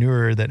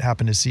entrepreneur that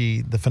happened to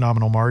see the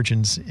phenomenal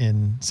margins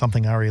in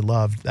something I already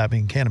loved, that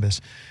being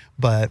cannabis.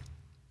 But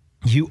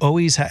you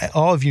always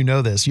all of you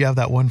know this. You have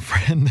that one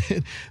friend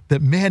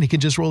that man, he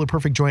can just roll a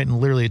perfect joint and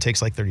literally it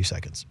takes like 30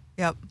 seconds.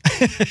 Yep.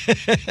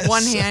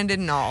 One-handed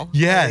and all.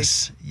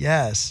 Yes.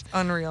 Yes.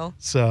 Unreal.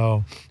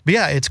 So, but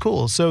yeah, it's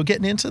cool. So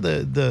getting into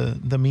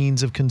the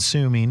means of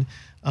consuming,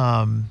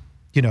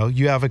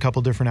 you have a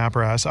couple different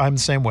apparatus. I'm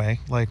the same way.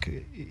 Like,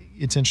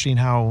 it's interesting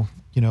how,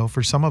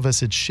 for some of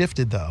us it's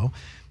shifted though.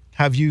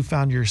 Have you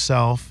found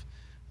yourself,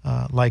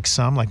 like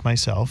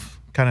myself,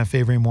 kind of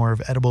favoring more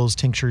of edibles,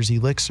 tinctures,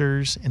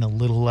 elixirs, and a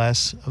little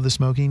less of the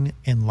smoking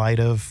in light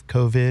of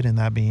COVID, and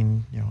that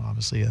being,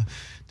 obviously a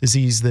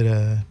disease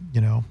that,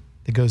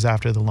 that goes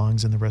after the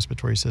lungs and the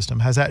respiratory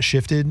system? Has that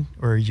shifted,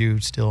 or are you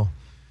still?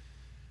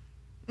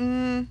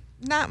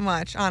 Not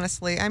much,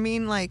 honestly. I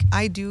mean,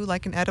 I do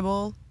like an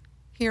edible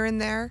here and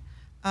there,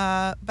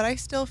 but I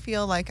still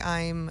feel like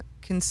I'm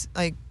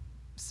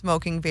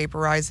smoking,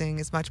 vaporizing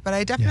as much, but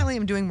I definitely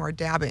am doing more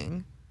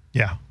dabbing.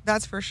 Yeah.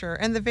 That's for sure.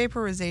 And the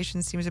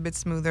vaporization seems a bit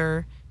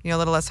smoother, a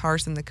little less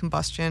harsh than the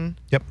combustion.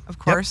 Yep. Of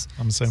course. Yep.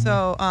 I'm the same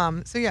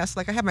way. So yes,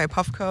 I have my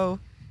Puffco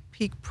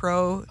Peak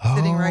Pro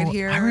sitting right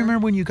here. I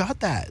remember when you got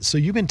that. So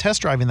you've been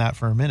test driving that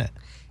for a minute.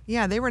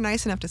 Yeah, they were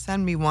nice enough to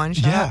send me one.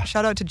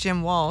 Shout out to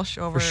Jim Walsh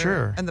over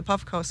and the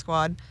Puffco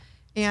squad.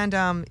 And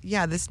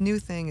this new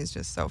thing is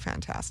just so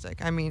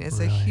fantastic. I mean, it's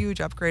a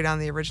huge upgrade on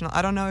the original.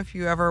 I don't know if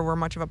you ever were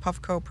much of a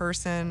Puffco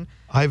person.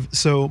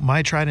 So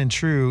my tried and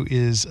true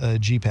is a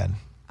G-Pen.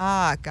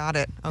 Ah, got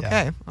it.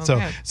 Okay. Yeah.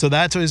 Okay. So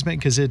that's always been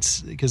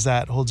because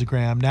that holds a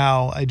gram.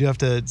 Now I do have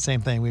to, same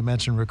thing. We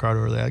mentioned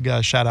Ricardo earlier. I got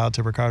a shout out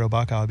to Ricardo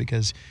Bacal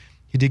because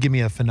he did give me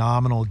a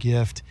phenomenal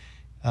gift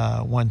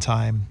one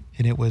time,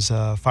 and it was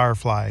a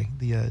Firefly,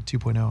 the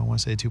 2.0. I want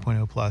to say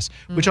 2.0 plus,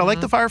 which I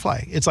like the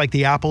Firefly. It's like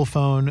the Apple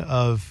phone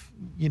of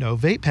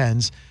vape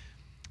pens,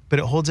 but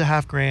it holds a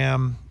half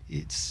gram.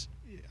 It's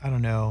I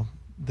don't know.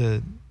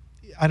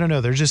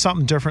 There's just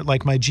something different.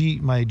 Like my G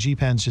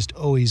Pen's just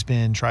always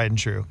been tried and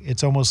true.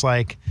 It's almost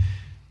like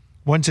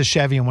one's a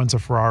Chevy and one's a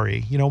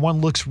Ferrari.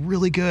 One looks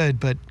really good,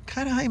 but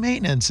kind of high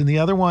maintenance. And the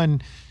other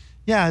one,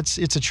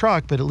 it's a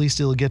truck, but at least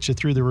it'll get you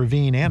through the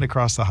ravine and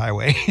across the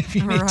highway if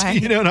you need to.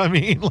 You know what I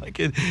mean? Like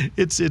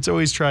it's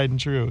always tried and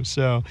true.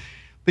 So,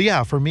 but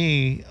yeah, for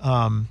me,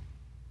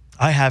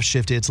 I have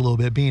shifted. It's a little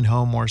bit being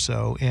home more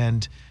so.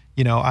 And,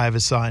 I have a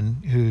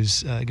son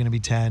who's going to be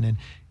 10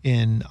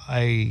 and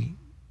I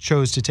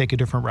chose to take a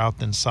different route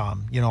than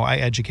some. I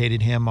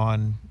educated him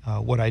on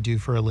what I do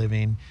for a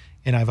living,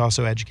 and I've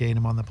also educated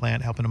him on the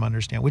plant, helping him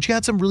understand, which he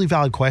had some really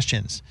valid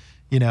questions,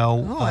 I'd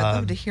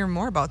love to hear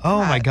more about that. Oh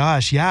my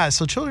gosh. Yeah.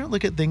 So children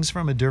look at things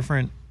from a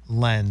different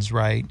lens,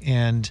 right?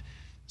 And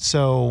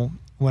so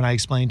when I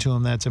explained to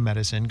him that's a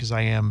medicine, because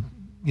I am,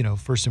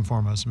 first and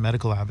foremost, a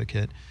medical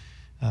advocate,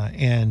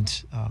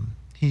 and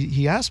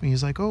he asked me,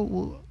 he's like, oh,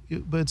 well,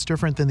 but it's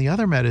different than the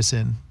other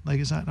medicine. Like,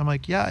 it's not. I'm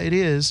like, yeah, it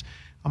is.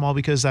 I'm all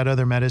because that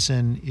other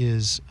medicine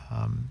is,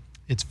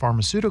 it's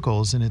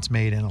pharmaceuticals and it's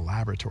made in a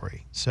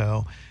laboratory.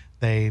 So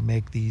They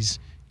make these,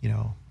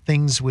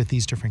 things with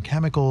these different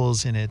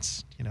chemicals, and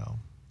it's,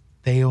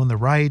 they own the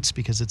rights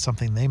because it's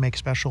something they make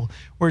special,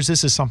 whereas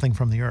this is something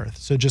from the earth.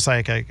 So just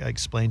like I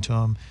explained to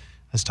him,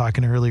 I was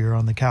talking earlier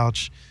on the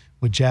couch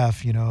with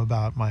Jeff,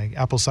 about my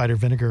apple cider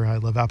vinegar. I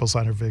love apple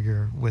cider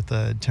vinegar with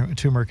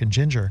turmeric and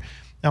ginger.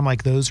 I'm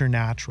like, those are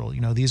natural.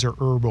 These are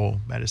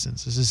herbal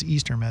medicines. This is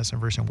Eastern medicine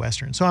versus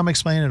Western. So I'm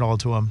explaining it all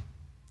to him.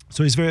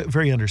 So he's very,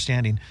 very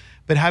understanding.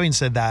 But having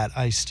said that,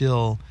 I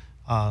still,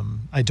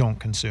 I don't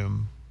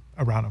consume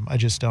around him. I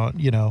just don't,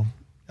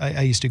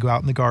 I used to go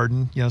out in the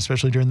garden,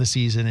 especially during the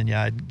season. And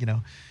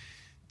I'd,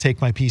 take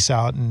my piece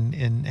out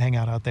and hang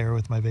out there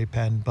with my vape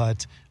pen.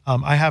 But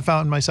I have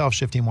found myself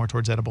shifting more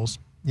towards edibles.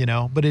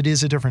 But it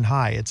is a different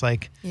high. It's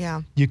like,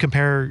 you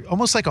compare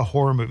almost like a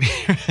horror movie.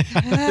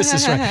 This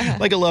is right.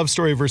 Like a love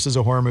story versus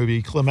a horror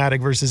movie,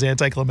 climatic versus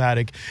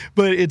anticlimactic.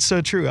 But it's so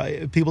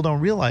true. People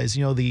don't realize,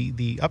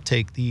 the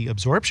uptake, the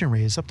absorption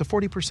rate is up to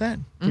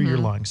 40% through your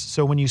lungs.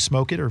 So when you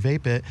smoke it or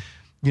vape it,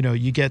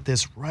 you get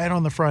this right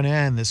on the front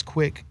end, this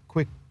quick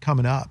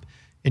coming up.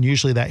 And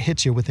usually that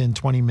hits you within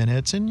 20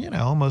 minutes and,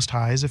 most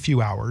highs a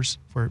few hours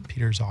before it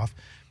peters off.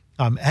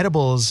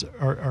 Edibles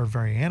are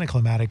very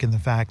anticlimactic in the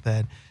fact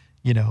that,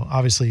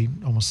 obviously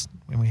almost,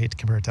 and we hate to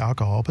compare it to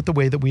alcohol, but the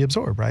way that we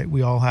absorb, right?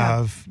 We all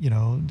have,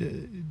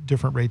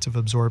 different rates of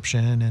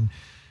absorption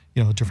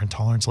and, different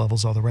tolerance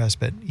levels, all the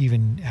rest, but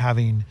even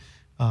having,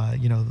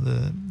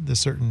 the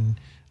certain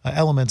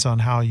elements on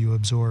how you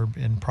absorb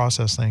and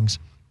process things.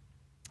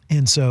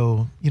 And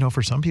so,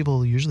 for some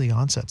people, usually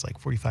onset's like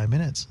 45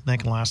 minutes, and that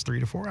can last 3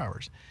 to 4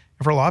 hours.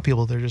 And for a lot of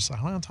people, they're just, I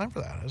don't have time for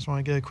that. I just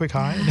want to get a quick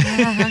high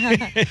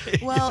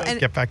and, and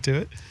get back to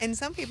it. And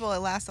some people, it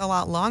lasts a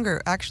lot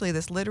longer. Actually,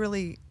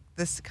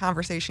 this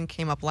conversation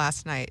came up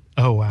last night.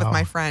 Oh, wow. With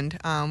my friend.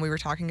 We were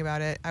talking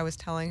about it. I was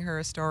telling her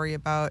a story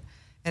about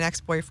an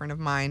ex-boyfriend of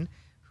mine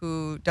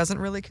who doesn't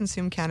really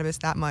consume cannabis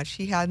that much.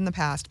 He had in the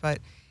past, but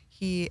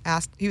he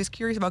was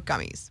curious about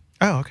gummies.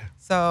 Oh, okay.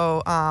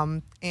 So,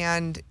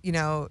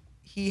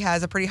 he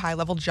has a pretty high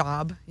level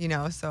job,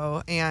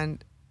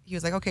 and he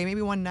was like, okay,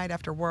 maybe one night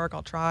after work,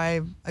 I'll try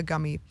a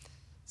gummy.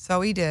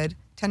 So he did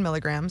 10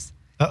 milligrams.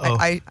 Uh-oh.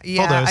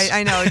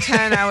 I know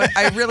 10.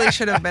 I really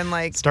should have been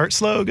like, start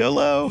slow, go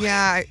low.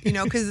 Yeah.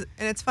 Cause,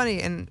 and it's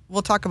funny, and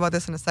we'll talk about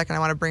this in a second. I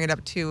want to bring it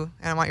up too.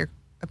 And I want your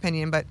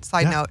opinion, but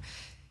side note.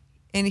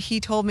 And he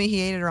told me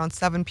he ate it around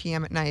 7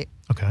 PM at night.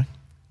 Okay.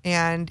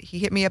 And he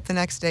hit me up the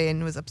next day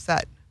and was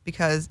upset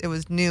because it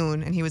was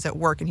noon and he was at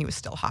work and he was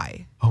still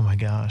high. Oh my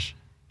gosh.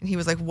 And he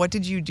was like, what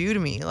did you do to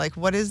me? Like,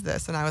 what is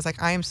this? And I was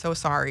like, I am so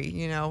sorry,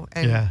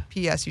 and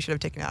P.S. you should have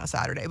taken it out on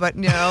Saturday. But,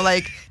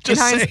 like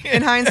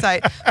in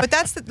hindsight.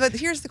 But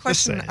here's the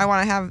question I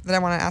want to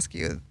ask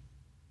you,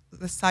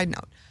 the side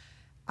note.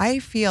 I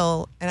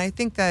feel, and I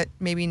think that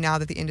maybe now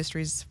that the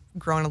industry's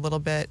grown a little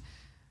bit,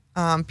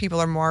 people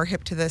are more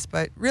hip to this,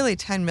 but really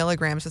 10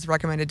 milligrams as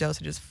recommended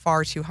dosage is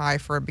far too high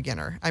for a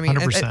beginner. I mean,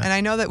 and I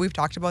know that we've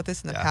talked about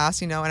this in the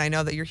past, and I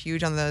know that you're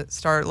huge on the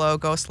start low,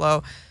 go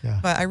slow,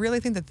 but I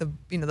really think that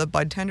the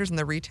bud tenders and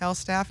the retail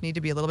staff need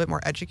to be a little bit more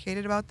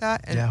educated about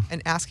that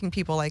and asking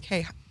people like,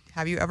 hey,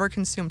 have you ever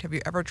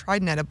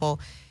tried an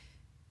edible,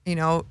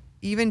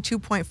 even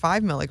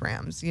 2.5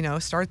 milligrams,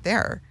 start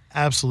there.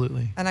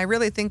 Absolutely. And I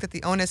really think that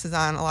the onus is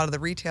on a lot of the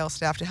retail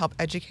staff to help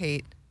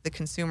educate the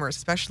consumers,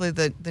 especially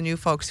the new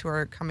folks who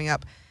are coming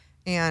up.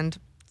 And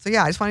so,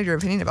 I just wanted your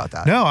opinion about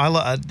that. No,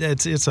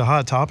 it's a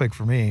hot topic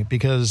for me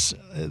because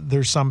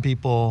there's some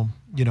people,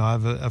 I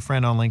have a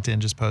friend on LinkedIn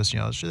just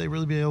posted, should they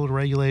really be able to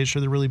regulate?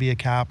 Should there really be a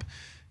cap?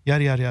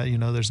 Yada, yada,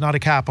 yada. There's not a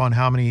cap on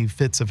how many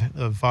fits of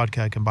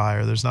vodka I can buy,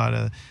 or there's not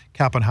a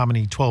cap on how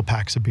many 12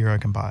 packs of beer I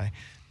can buy.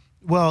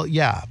 Well,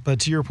 yeah,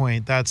 but to your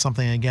point, that's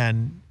something,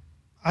 again,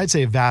 I'd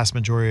say a vast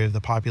majority of the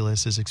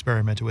populace has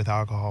experimented with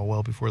alcohol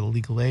well before the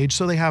legal age,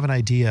 so they have an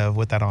idea of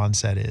what that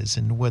onset is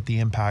and what the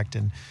impact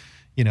and,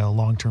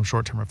 long-term,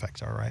 short-term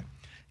effects are, right?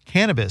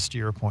 Cannabis, to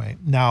your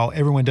point. Now,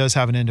 everyone does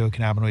have an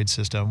endocannabinoid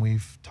system.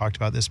 We've talked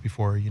about this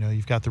before.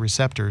 You've got the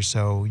receptors,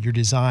 so you're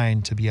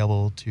designed to be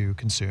able to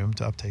consume,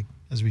 to uptake,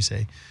 as we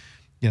say,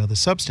 the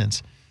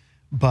substance.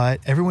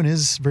 But everyone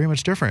is very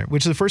much different,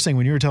 which is the first thing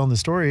when you were telling the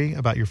story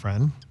about your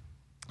friend.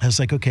 I was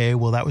like, okay,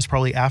 well, that was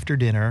probably after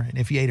dinner. And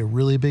if he ate a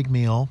really big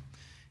meal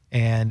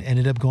and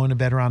ended up going to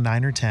bed around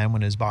 9 or 10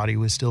 when his body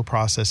was still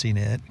processing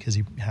it because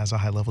he has a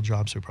high-level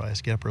job, so he probably has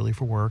to get up early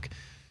for work.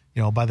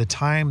 By the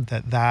time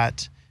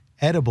that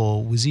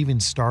edible was even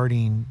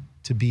starting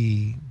to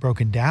be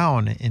broken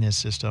down in his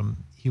system,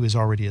 he was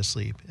already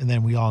asleep. And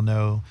then we all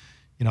know,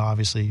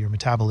 obviously your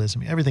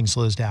metabolism, everything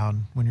slows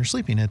down when you're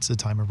sleeping. It's the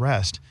time of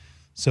rest.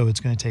 So it's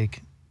going to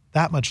take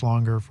that much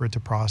longer for it to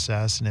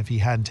process. And if he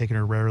hadn't taken it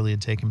or rarely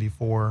had taken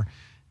before,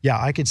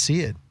 I could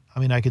see it. I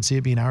mean, I could see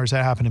it being hours.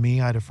 That happened to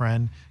me. I had a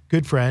friend,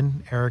 good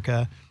friend,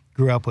 Erica,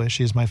 grew up with.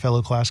 She's my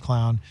fellow class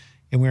clown.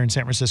 And we were in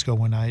San Francisco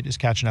one night, just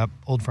catching up,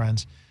 old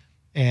friends.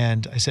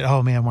 And I said,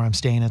 oh man, where I'm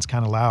staying, it's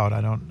kind of loud.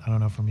 I don't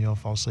know if I'm you'll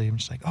fall asleep. I'm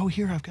just like, oh,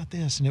 here, I've got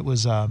this. And it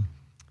was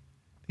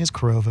it's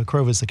Corova.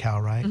 Corova's the cow,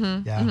 right?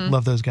 Yeah,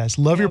 love those guys.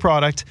 Love your Yep.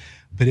 product,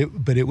 but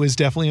it was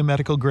definitely a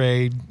medical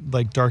grade,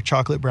 like dark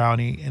chocolate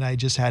brownie, and I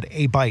just had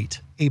a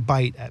bite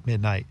at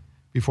midnight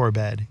before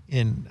bed,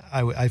 and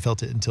I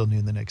felt it until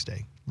noon the next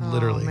day,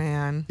 literally. Oh,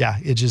 man. Yeah,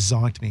 it just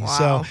zonked me. Wow.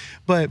 So,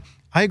 but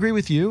I agree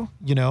with you.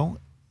 You know,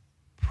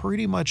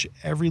 pretty much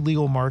every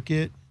legal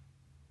market,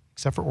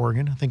 except for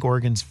Oregon. I think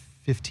Oregon's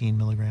 15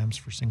 milligrams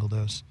for single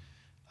dose,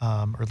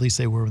 or at least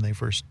they were when they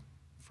first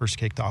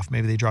kicked off.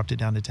 Maybe they dropped it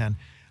down to 10.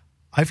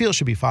 I feel it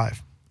should be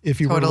 5 if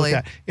you were to Totally.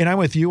 look at. And I'm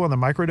with you on the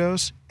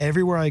microdose.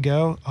 Everywhere I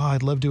go,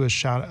 I'd love to do a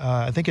shout.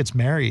 I think it's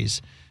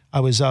Mary's. I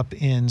was up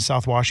in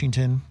South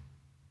Washington,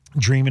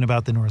 dreaming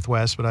about the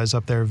Northwest, but I was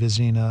up there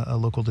visiting a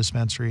local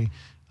dispensary,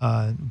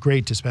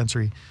 great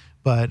dispensary.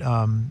 But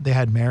they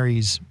had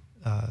Mary's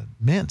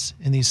mints,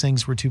 and these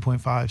things were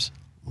 2.5s.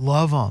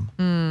 Love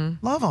them.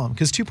 Love them.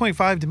 Because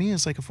 2.5 to me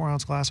is like a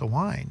 4-ounce glass of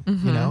wine.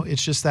 You know,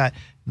 it's just that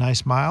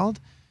nice mild.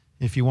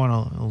 If you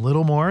want a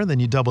little more,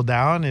 then you double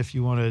down. If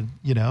you want to,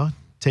 you know,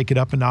 take it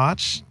up a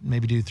notch,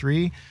 maybe do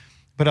 3.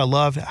 But I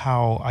love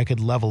how I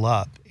could level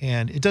up.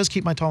 And it does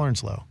keep my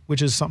tolerance low,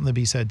 which is something to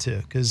be said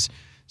too. Because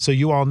so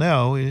you all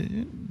know,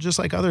 just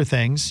like other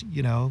things,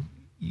 you know,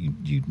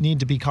 you need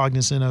to be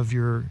cognizant of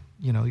your,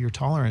 you know, your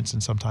tolerance.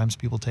 And sometimes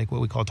people take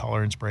what we call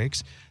tolerance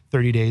breaks,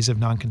 30 days of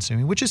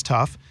non-consuming, which is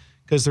tough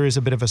because there is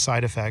a bit of a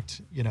side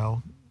effect, you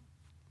know,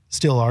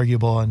 still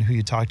arguable on who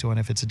you talk to and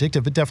if it's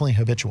addictive, but definitely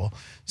habitual.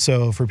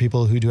 So for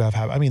people who do have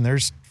habit, I mean,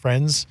 there's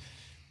friends,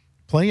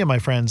 plenty of my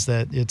friends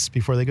that it's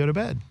before they go to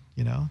bed,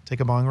 you know, take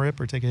a bong rip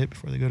or take a hit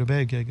before they go to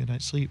bed, get a good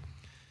night's sleep.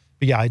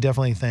 But yeah, I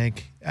definitely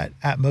think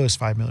at most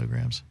 5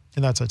 milligrams.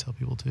 And that's what I tell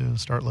people too,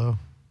 start low.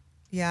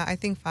 Yeah, I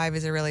think 5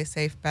 is a really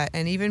safe bet.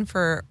 And even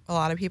for a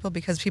lot of people,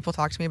 because people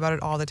talk to me about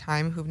it all the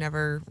time who've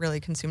never really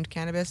consumed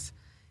cannabis,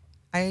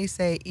 I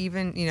say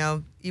even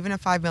a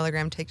 5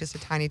 milligram, take just a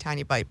tiny,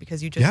 tiny bite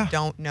because you just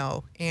don't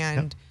know.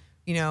 And,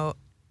 you know,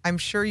 I'm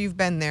sure you've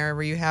been there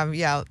where you have,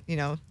 you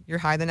know, you're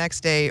high the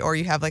next day or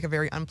you have like a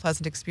very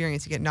unpleasant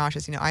experience. You get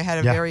nauseous. You know, I had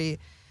a very,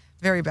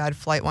 very bad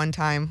flight one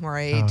time where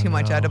I ate too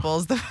much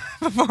edibles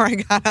before I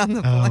got on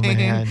the plane. Oh,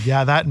 man.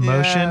 Yeah, that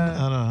motion,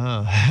 Yeah. I don't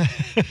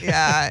know.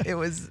 Yeah, it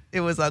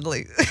was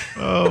ugly.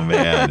 Oh,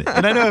 man.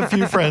 And I know a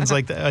few friends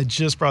like that. I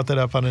just brought that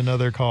up on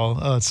another call.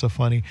 Oh, it's so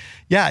funny.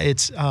 Yeah,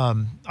 it's,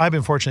 I've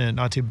been fortunate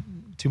not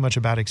too much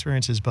of bad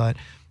experiences, but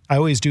I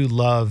always do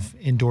love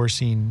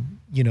endorsing,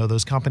 you know,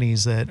 those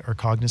companies that are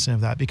cognizant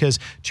of that because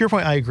to your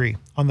point, I agree.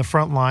 On the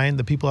front line,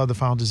 the people who have the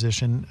final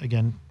decision,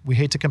 again, we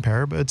hate to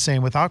compare, but it's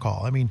same with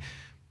alcohol. I mean,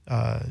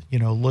 you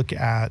know, look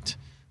at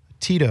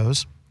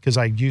Tito's because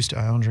I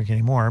don't drink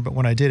anymore, but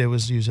when I did, it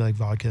was usually like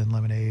vodka and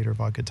lemonade or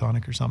vodka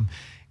tonic or something.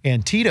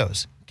 And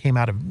Tito's came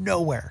out of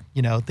nowhere.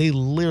 You know, they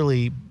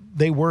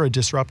were a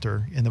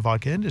disruptor in the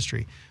vodka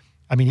industry.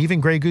 I mean, even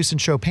Grey Goose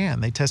and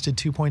Chopin, they tested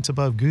 2 points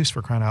above Goose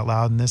for crying out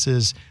loud. And this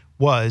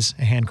was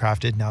a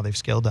handcrafted, now they've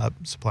scaled up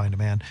supply and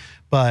demand,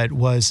 but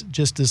was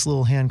just this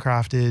little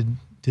handcrafted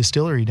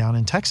distillery down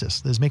in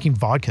Texas that was making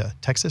vodka.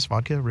 Texas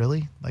vodka,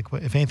 really? Like,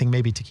 if anything,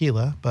 maybe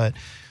tequila, but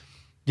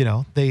you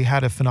know, they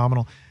had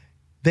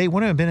they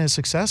wouldn't have been as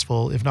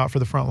successful if not for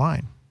the front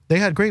line. They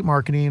had great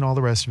marketing, all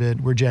the rest of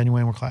it. We're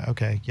genuine. We're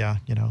okay. Yeah.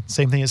 You know,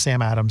 same thing as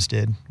Sam Adams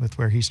did with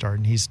where he started.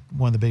 And he's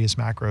one of the biggest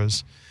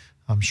macros,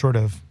 short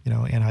of, you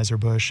know,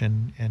 Anheuser-Busch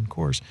and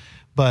Coors.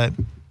 But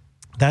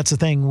that's the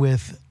thing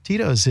with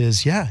Tito's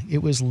is,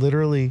 it was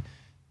literally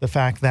the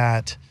fact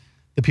that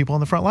the people on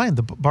the front line,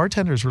 the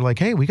bartenders were like,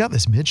 hey, we got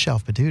this mid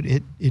shelf, but dude,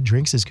 it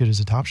drinks as good as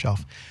the top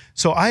shelf.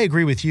 So I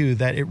agree with you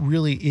that it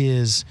really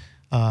is,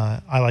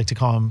 I like to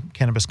call them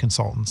cannabis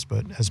consultants,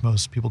 but as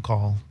most people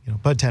call, you know,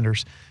 bud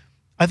tenders.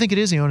 I think it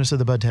is the onus of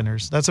the bud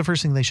tenders. That's the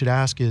first thing they should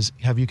ask is,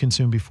 have you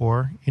consumed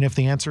before? And if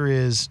the answer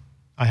is,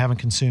 I haven't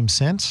consumed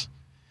since,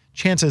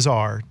 chances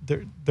are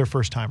they're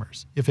first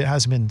timers. If it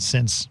hasn't been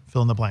since,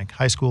 fill in the blank,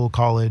 high school,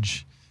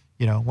 college,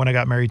 you know, when I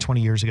got married 20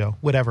 years ago,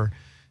 whatever,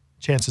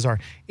 chances are.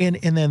 And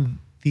then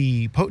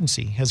the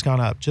potency has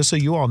gone up. Just so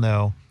you all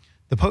know,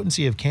 the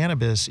potency of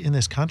cannabis in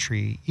this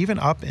country, even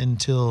up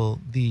until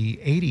the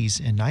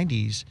 80s and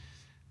 90s,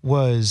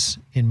 was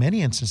in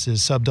many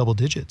instances sub double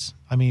digits.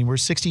 I mean, we're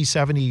 60s,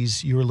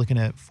 70s, you were looking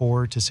at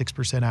 4 to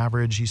 6%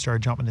 average. You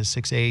started jumping to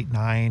 6, 8,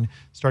 9,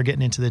 start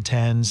getting into the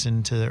 10s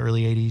into the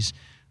early 80s.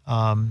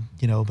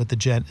 You know, but the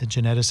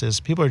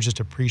geneticists, people are just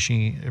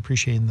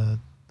appreciating the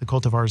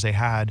cultivars they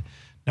had,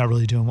 not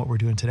really doing what we're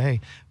doing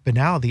today. But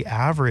now the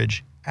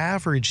average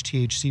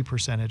THC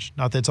percentage,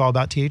 not that it's all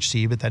about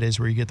THC, but that is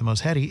where you get the most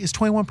heady, is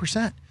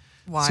 21%.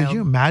 Wild. So you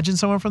imagine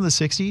someone from the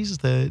 60s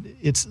that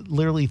it's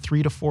literally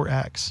 3 to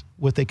 4x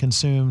what they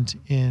consumed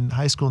in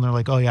high school. And they're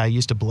like, oh yeah, I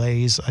used to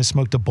blaze. I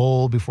smoked a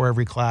bowl before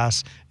every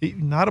class.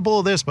 Not a bowl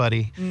of this,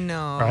 buddy.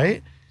 No.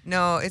 Right?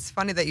 No, it's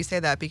funny that you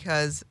say that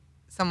because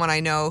someone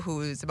I know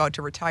who's about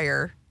to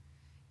retire,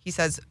 he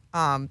says,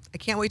 I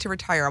can't wait to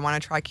retire. I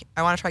want to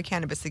try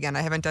cannabis again.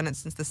 I haven't done it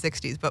since the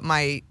 60s, but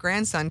my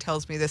grandson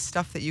tells me this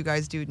stuff that you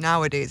guys do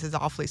nowadays is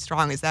awfully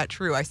strong. Is that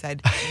true? I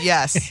said,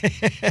 yes.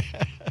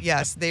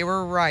 Yes, they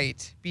were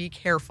right. Be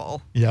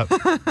careful. Yep.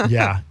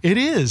 Yeah, it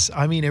is.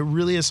 I mean, it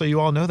really is. So you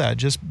all know that.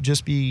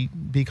 Just be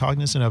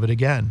cognizant of it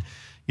again,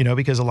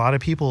 because a lot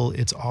of people,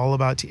 it's all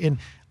about, and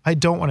I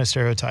don't want to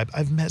stereotype.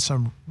 I've met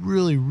some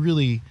really,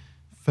 really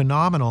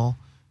phenomenal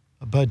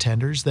bud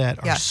tenders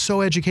that are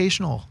so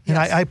educational, and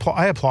I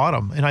applaud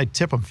them, and I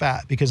tip them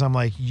fat, because I'm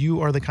like,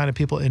 you are the kind of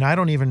people, and I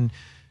don't even,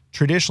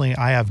 traditionally,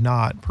 I have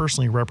not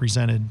personally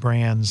represented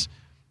brands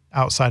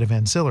outside of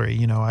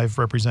ancillary. I've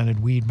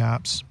represented Weed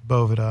Maps,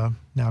 Boveda,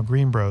 now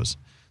Green Bros.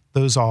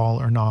 Those all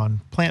are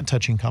non-plant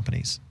touching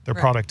companies. Their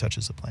product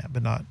touches the plant,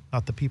 but not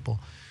the people.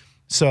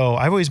 So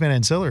I've always been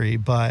ancillary,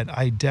 but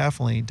I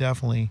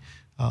definitely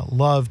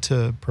love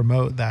to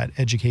promote that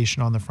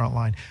education on the front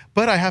line.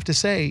 But I have to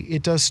say,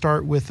 it does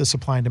start with the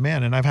supply and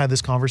demand. And I've had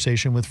this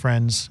conversation with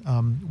friends.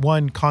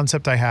 One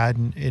concept I had,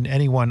 in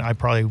anyone, I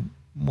probably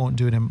won't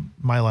do it in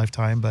my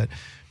lifetime, but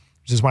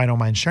which is why I don't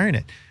mind sharing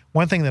it.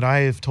 One thing that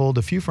I have told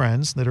a few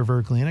friends that are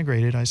vertically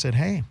integrated, I said,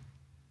 hey,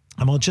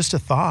 just a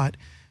thought,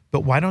 but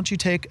why don't you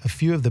take a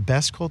few of the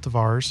best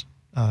cultivars,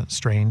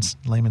 strains,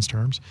 in layman's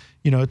terms,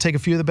 take a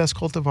few of the best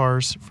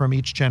cultivars from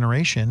each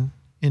generation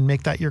and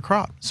make that your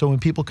crop. So when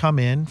people come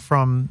in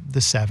from the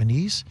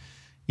 70s,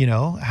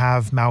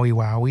 have Maui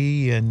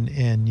Wowie and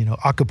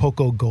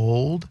Acapulco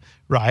Gold,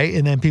 right?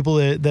 And then people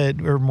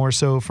that are more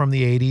so from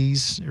the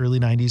 80s,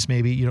 early 90s,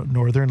 maybe,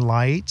 Northern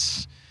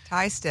Lights.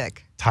 Tie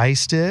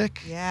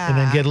Stick. Yeah. And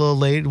then get a little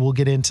late. We'll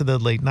get into the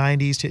late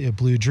 90s to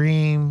Blue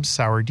Dream,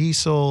 Sour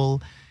Diesel.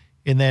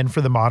 And then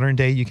for the modern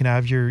day, you can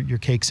have your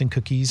cakes and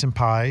cookies and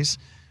pies.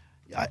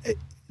 And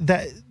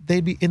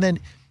then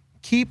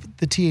keep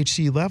the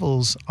THC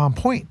levels on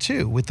point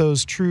too with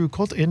those true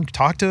and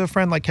talk to a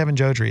friend like Kevin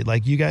Jodry.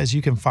 Like you guys,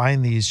 you can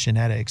find these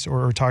genetics,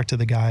 or talk to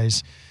the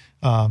guys,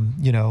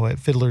 at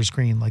Fiddler's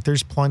Green. Like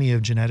there's plenty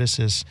of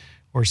geneticists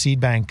or seed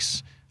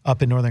banks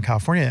up in Northern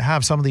California that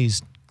have some of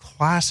these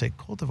classic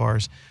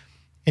cultivars.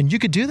 And you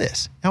could do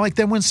this. Now, like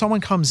then when someone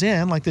comes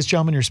in, like this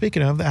gentleman you're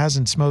speaking of that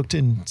hasn't smoked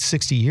in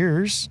 60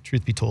 years,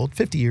 truth be told,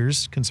 50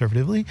 years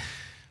conservatively,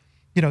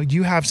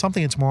 you have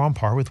something that's more on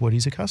par with what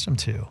he's accustomed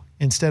to.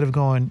 Instead of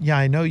going, yeah,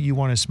 I know you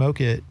want to smoke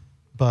it,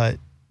 but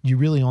you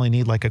really only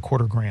need like a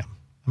 1/4 gram.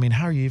 I mean,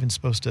 how are you even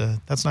supposed to,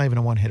 that's not even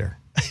a one hitter.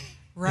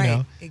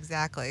 Right.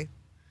 Exactly.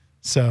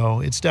 So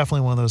it's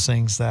definitely one of those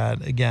things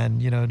that, again,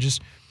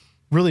 just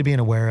really being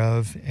aware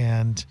of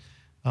and,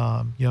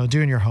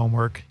 doing your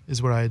homework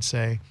is what I'd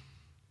say.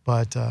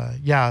 But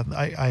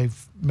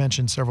I've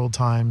mentioned several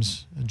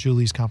times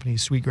Julie's company,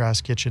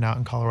 Sweetgrass Kitchen out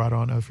in Colorado. I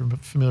don't know if you're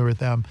familiar with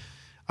them.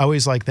 I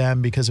always like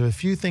them because of a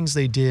few things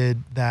they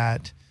did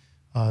that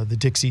the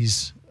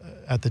Dixies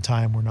at the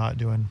time were not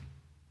doing,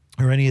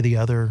 or any of the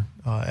other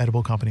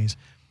edible companies.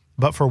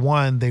 But for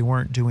one, they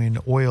weren't doing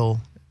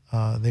oil.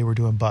 They were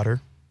doing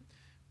butter,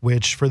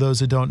 which for those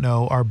that don't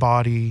know, our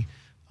body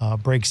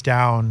breaks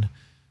down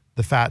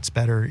the fats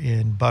better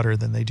in butter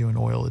than they do in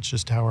oil. It's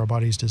just how our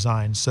body's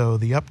designed. So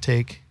the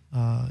uptake,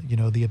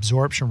 the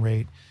absorption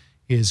rate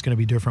is going to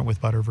be different with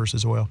butter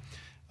versus oil.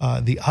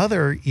 The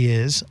other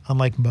is,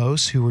 unlike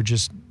most who were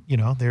just,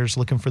 they're just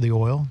looking for the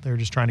oil. They're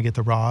just trying to get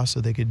the raw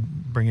so they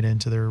could bring it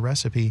into their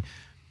recipe.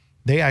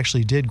 They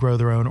actually did grow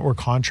their own or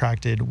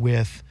contracted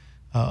with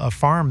a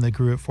farm that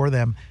grew it for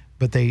them,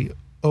 but they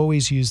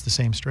always used the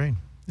same strain.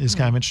 It's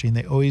kind of interesting.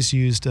 They always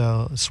used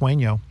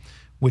Sueño,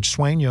 which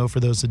Sueño, for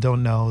those that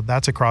don't know,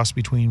 that's a cross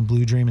between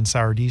Blue Dream and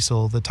Sour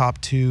Diesel, the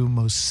top two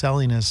most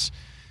sellingest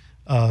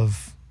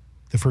of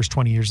the first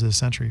 20 years of the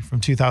century. From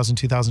 2000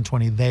 to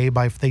 2020,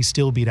 they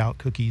still beat out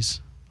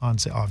cookies on,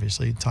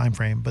 obviously, time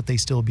frame, but they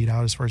still beat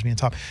out as far as being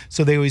top.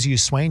 So they always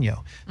use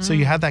Sueño. So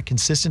you had that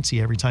consistency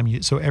every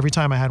time. So every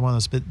time I had one of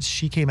those, but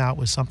she came out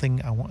with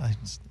something,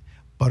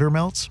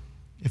 buttermelts,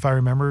 if I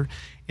remember,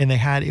 and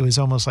it was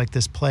almost like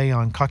this play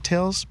on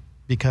cocktails,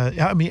 because,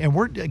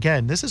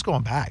 and this is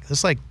going back. This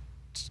is like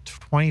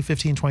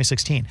 2015,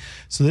 2016.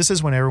 So this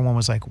is when everyone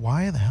was like,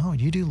 why the hell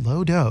do you do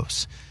low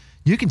dose?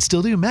 You can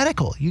still do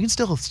medical. You can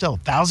still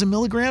 1,000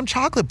 milligram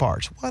chocolate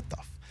bars. What the?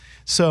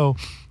 So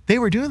they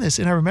were doing this.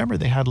 And I remember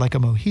they had like a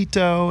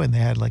mojito and they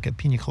had like a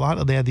pina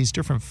colada. They had these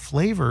different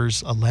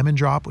flavors, a lemon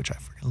drop, which I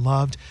freaking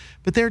loved.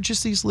 But they're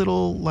just these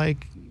little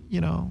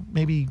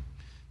maybe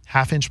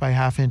 1/2 inch by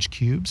 1/2 inch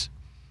cubes,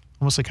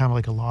 almost like kind of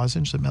like a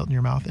lozenge that melt in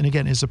your mouth. And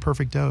again, it's a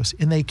perfect dose.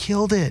 And they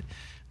killed it.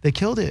 They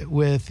killed it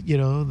with,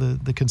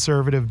 the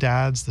conservative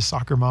dads, the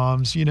soccer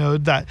moms,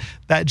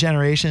 that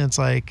generation. It's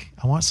like,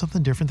 I want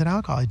something different than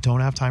alcohol. I don't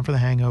have time for the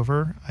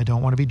hangover. I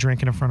don't want to be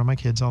drinking in front of my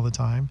kids all the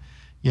time,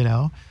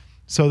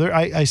 So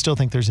I still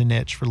think there's a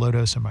niche for low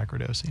dose and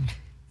microdosing.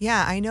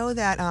 Yeah, I know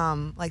that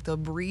like the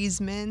Breeze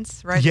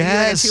mints, right?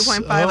 Yes.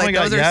 2.5,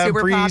 those are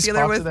super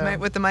popular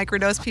with the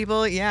microdose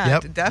people.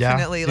 Yeah,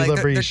 definitely. Yeah.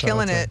 Like they're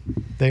killing it.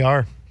 They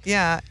are.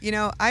 Yeah,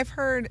 I've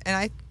heard,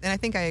 and I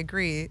think I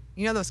agree.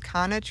 Those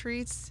Kana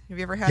treats? Have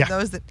you ever had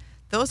those?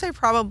 Those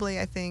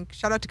I think,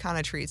 shout out to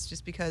Kana Treats,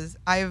 just because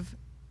I've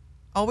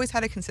always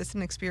had a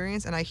consistent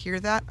experience, and I hear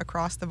that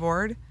across the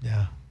board.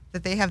 Yeah.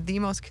 That they have the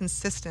most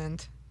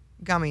consistent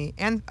gummy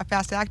and a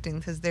fast acting,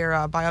 because their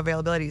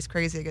bioavailability is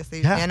crazy. I guess they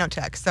use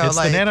nanotech. So it's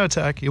the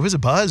nanotech. It was a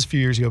buzz a few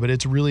years ago, but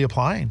it's really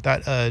applying.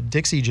 That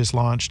Dixie just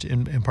launched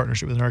in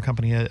partnership with another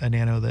company a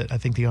nano that I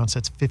think the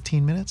onset's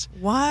 15 minutes.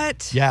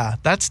 What? Yeah,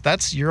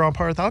 that's you're on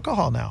par with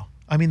alcohol now.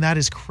 I mean, that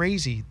is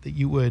crazy that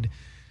you would.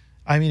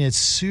 I mean, it's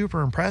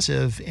super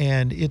impressive,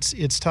 and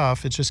it's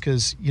tough. It's just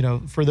because,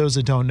 for those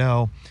that don't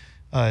know,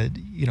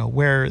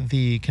 where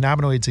the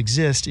cannabinoids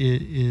exist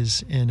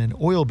is in an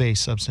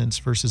oil-based substance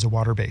versus a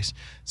water-based.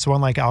 So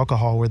unlike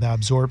alcohol, where the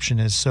absorption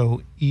is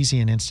so easy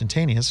and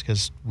instantaneous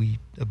because we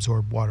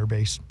absorb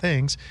water-based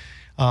things,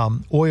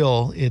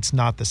 oil, it's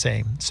not the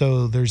same.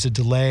 So there's a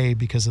delay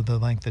because of the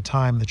length of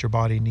time that your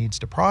body needs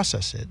to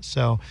process it.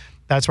 So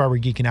that's why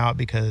we're geeking out,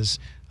 because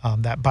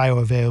that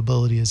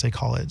bioavailability, as they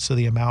call it, so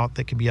the amount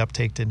that can be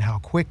uptaked and how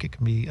quick it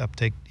can be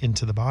uptaked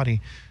into the body,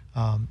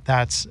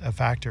 that's a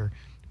factor.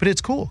 But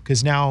it's cool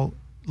because now,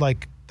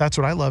 that's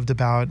what I loved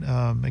about,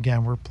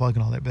 again, we're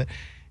plugging all that, but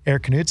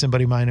Eric Knudsen,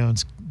 buddy of mine,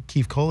 owns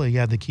Keef Cola. He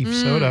had the Keef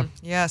soda.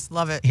 Yes,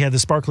 love it. He had the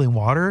sparkling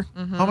water.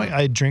 Mm-hmm.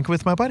 I drink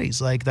with my buddies.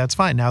 That's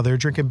fine. Now they're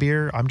drinking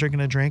beer. I'm drinking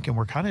a drink, and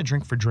we're kind of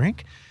drink for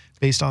drink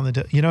based on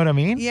you know what I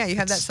mean? Yeah, you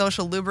have that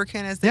social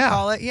lubricant, as they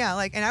call it. Yeah,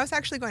 and I was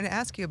actually going to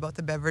ask you about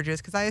the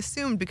beverages, because I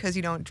assumed because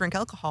you don't drink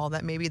alcohol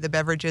that maybe the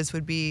beverages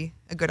would be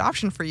a good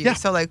option for you. Yeah.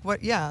 So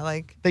what?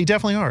 Yeah, they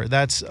definitely are.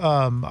 That's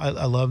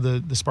I love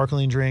the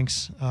sparkling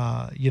drinks.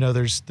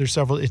 There's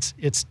several.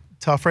 It's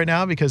tough right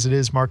now because it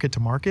is market to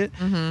market.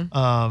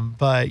 Mm-hmm.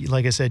 But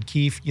like I said,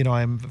 Keef,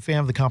 I'm a fan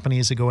of the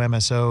companies that go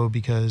MSO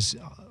because,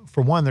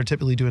 for one, they're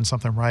typically doing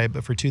something right,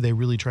 but for two, they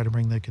really try to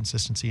bring the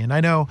consistency. And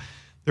I know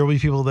there will be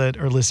people that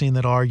are listening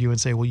that argue and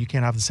say, well, you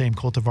can't have the same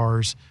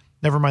cultivars.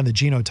 Never mind the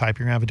genotype.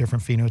 You're going to have a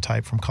different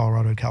phenotype from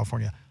Colorado to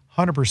California.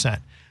 100%.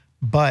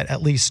 But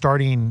at least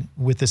starting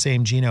with the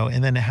same geno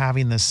and then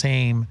having the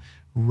same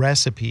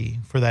recipe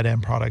for that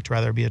end product,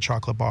 whether it be a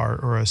chocolate bar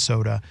or a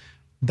soda,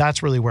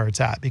 that's really where it's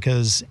at.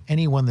 Because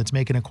anyone that's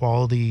making a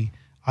quality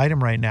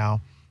item right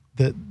now,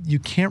 that you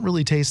can't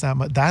really taste that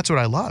much. That's what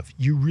I love.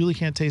 You really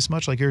can't taste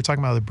much. Like you were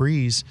talking about the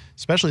Breeze,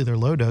 especially their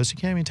low dose. You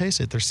can't even taste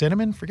it. Their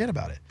cinnamon, forget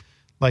about it.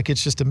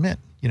 It's just a mint.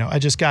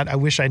 I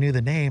wish I knew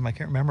the name. I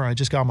can't remember. I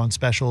just got them on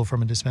special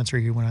from a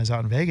dispensary when I was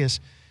out in Vegas.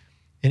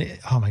 And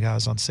oh my God, it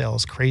was on sale.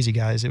 It's crazy,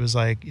 guys. It was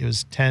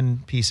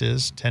 10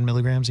 pieces, 10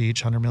 milligrams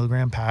each, 100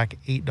 milligram pack,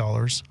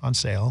 $8 on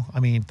sale. I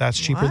mean, that's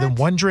cheaper than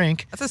one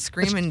drink. That's a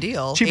screaming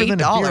deal. Cheaper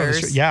than a beer.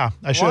 Yeah,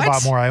 I should have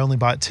bought more. I only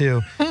bought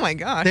 2. Oh my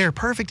gosh. They're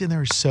perfect, and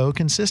they're so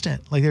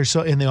consistent.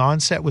 And the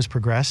onset was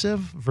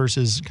progressive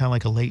versus kind of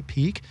like a late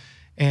peak.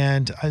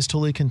 And I was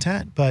totally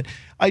content. But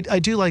I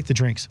do like the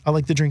drinks. I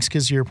like the drinks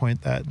because, to your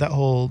point, that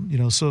whole,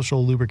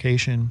 social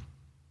lubrication.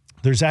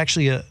 There's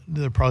actually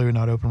they're probably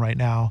not open right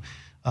now,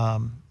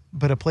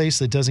 but a place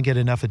that doesn't get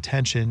enough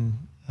attention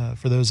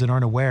for those that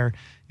aren't aware.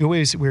 We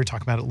were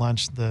talking about at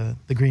lunch the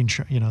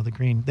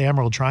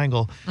Emerald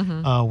Triangle,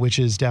 mm-hmm. Which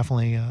is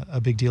definitely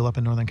a big deal up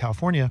in Northern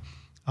California.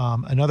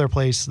 Another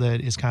place that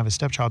is kind of a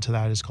stepchild to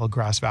that is called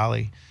Grass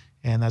Valley.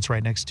 And that's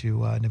right next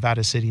to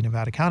Nevada City,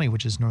 Nevada County,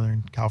 which is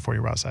Northern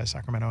California, right outside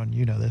Sacramento, and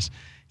you know this.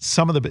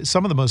 Some of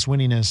the most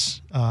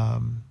winningest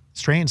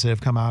strains that have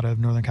come out of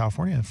Northern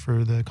California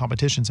for the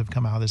competitions have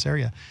come out of this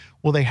area.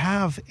 Well, they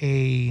have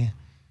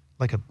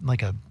like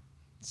a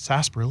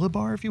sarsaparilla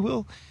bar, if you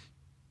will,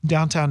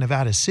 downtown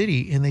Nevada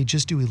City, and they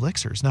just do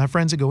elixirs. Now, I have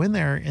friends that go in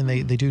there and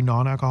they do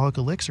non-alcoholic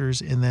elixirs,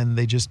 and then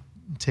they just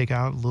take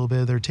out a little bit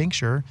of their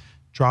tincture,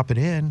 drop it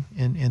in,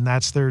 and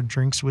that's their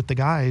drinks with the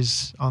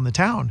guys on the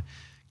town.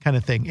 Kind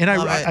of thing. And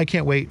I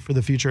can't wait for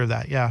the future of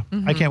that. Yeah.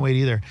 Mm-hmm. I can't wait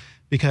either,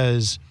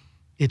 because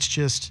it's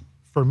just,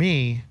 for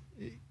me,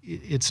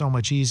 it's so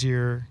much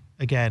easier.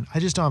 Again, I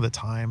just don't have the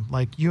time.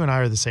 Like you and I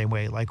are the same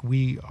way. Like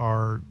we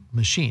are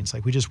machines.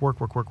 Like we just work.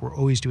 We're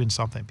always doing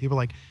something. People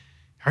are like,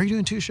 how are you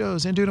doing 2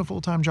 shows and doing a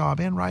full-time job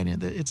and writing?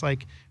 It's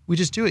like, we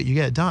just do it. You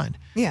get it done.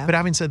 Yeah. But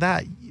having said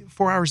that,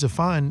 4 hours of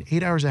fun,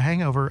 8 hours of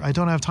hangover, I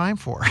don't have time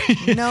for.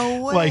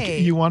 No way. Like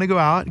you want to go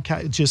out,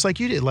 just like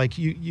you did. Like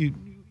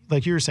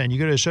like you were saying, you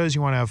go to shows,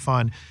 you want to have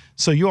fun.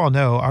 So you all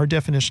know our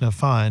definition of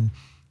fun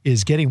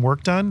is getting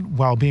work done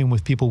while being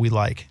with people we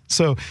like.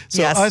 So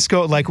yes. Us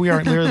go, like we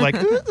aren't literally like,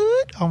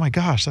 oh my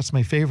gosh, that's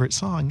my favorite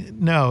song.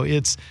 No,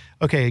 it's,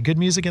 okay, good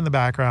music in the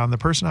background. The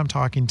person I'm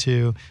talking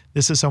to,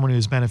 this is someone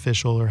who's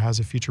beneficial or has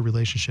a future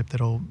relationship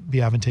that'll be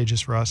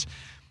advantageous for us.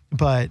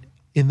 But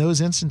in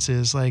those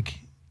instances, like,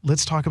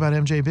 let's talk about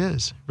MJ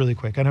Biz really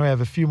quick. I know I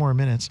have a few more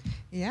minutes.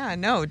 Yeah,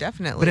 no,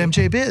 definitely. But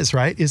MJ Biz,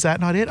 right? Is that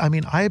not it? I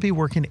mean, I'd be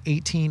working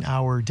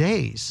 18-hour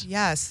days.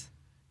 Yes.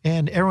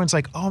 And everyone's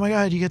like, oh my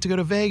God, you get to go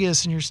to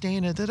Vegas and you're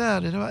staying at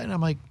da-da-da-da. And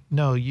I'm like,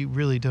 no, you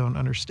really don't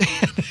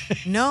understand.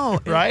 No.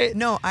 Right?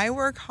 No, I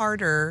work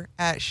harder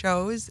at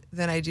shows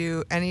than I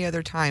do any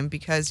other time,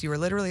 because you are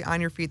literally on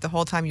your feet the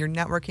whole time. You're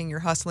networking, you're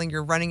hustling,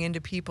 you're running into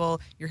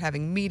people, you're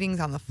having meetings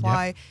on the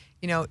fly.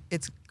 Yep.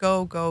 It's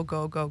go, go,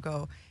 go, go,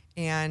 go.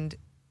 And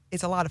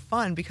it's a lot of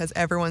fun because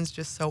everyone's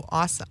just so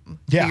awesome.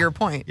 Yeah. To your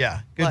point.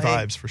 Yeah. Good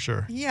vibes for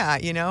sure. Yeah.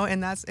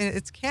 And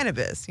it's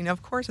cannabis,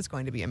 of course it's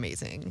going to be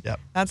amazing. Yep.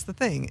 That's the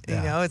thing,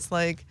 it's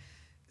like,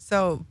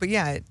 so, but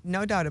yeah,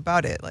 no doubt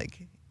about it. Like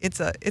it's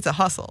a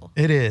hustle.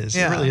 It is.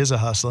 Yeah. It really is a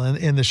hustle. And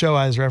in the show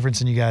I was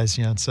referencing you guys,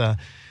 it's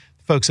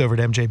folks over at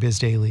MJ Biz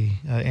Daily,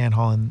 Ann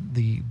Holland,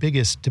 the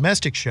biggest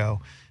domestic show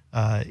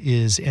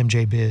is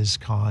MJ Biz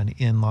Con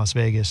in Las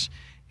Vegas.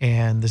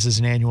 And this is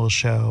an annual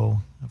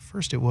show.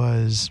 First it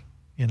was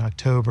in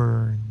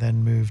October,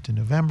 then moved to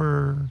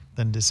November,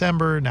 then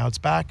December. Now it's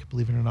back,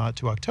 believe it or not,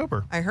 to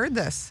October. I heard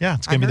this. Yeah,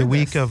 it's going to be the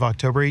week of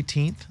October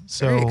 18th.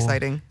 So very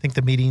exciting. I think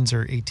the meetings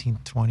are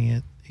 18th,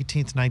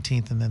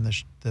 19th, and then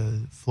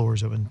the floor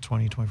is open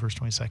 20, 21st,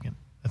 22nd.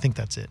 I think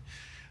that's it.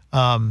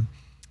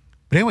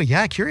 But anyway,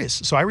 yeah, curious.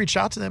 So I reached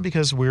out to them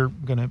because we're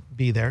going to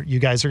be there. You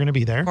guys are going to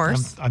be there. Of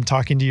course. I'm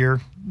talking to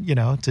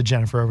to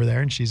Jennifer over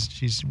there, and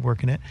she's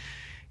working it.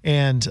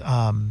 And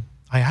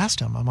I asked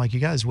them, I'm like, you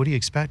guys, what do you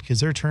expect?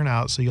 Because their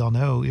turnout, so y'all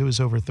know, it was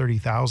over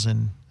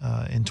 30,000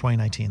 in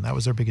 2019. That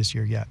was their biggest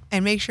year yet.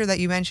 And make sure that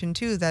you mention,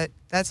 too, that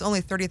that's only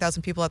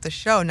 30,000 people at the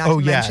show, not to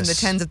mention the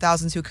tens of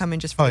thousands who come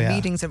in just for the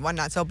meetings and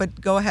whatnot. So, but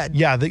go ahead.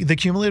 Yeah, the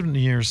cumulative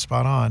year is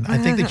spot on. I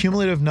think the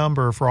cumulative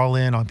number for all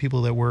in on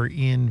people that were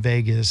in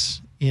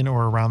Vegas in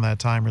or around that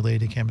time related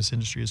to cannabis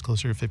industry is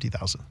closer to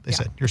 50,000. They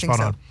said, you're spot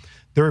on.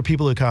 There are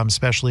people who come,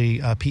 especially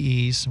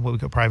PEs, what we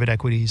call private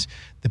equities.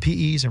 The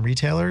PEs and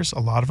retailers, a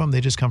lot of them,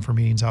 they just come for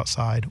meetings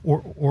outside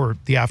or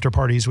the after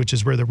parties, which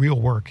is where the real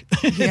work,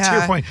 to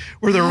your point,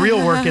 where the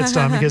real work gets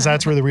done, because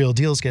that's where the real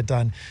deals get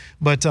done.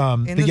 But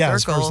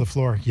as far as the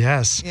floor,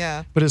 yes.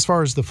 Yeah. But as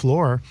far as the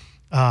floor,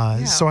 so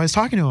I was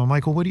talking to him, I'm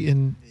like, well, what do you,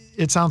 and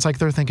it sounds like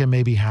they're thinking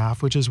maybe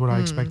half, which is what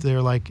I expected.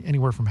 They're like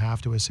anywhere from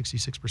half to a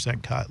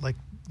 66% cut, like,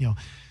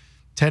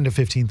 10 to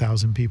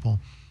 15,000 people.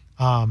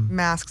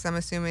 Masks, I'm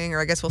assuming,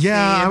 or I guess we'll see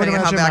I would depending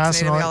on how imagine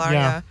vaccinated we all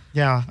are.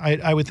 Yeah.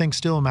 I would think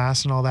still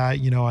masks and all that.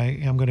 I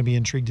am going to be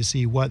intrigued to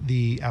see what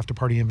the after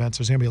party events.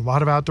 There's going to be a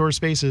lot of outdoor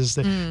spaces.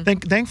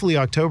 Thankfully,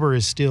 October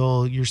is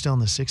you're still in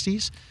the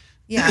 60s.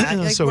 Yeah,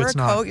 like so wear it's a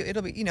coat.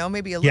 It'll be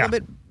maybe a little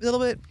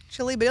bit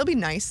chilly, but it'll be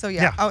nice. So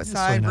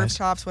outside, really nice.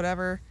 Rooftops,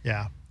 whatever.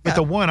 Yeah, but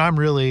the one I'm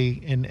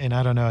really and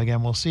I don't know.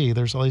 Again, we'll see.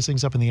 There's all these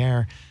things up in the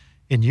air,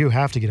 and you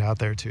have to get out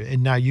there too.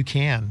 And now you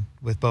can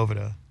with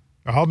Boveda.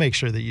 Or I'll make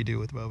sure that you do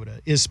with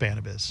Boveda, is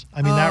Spannabis.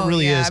 I mean, that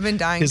really is. I've been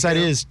dying because that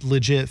is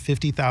legit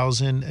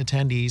 50,000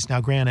 attendees. Now,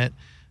 granted,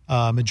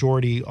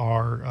 majority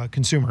are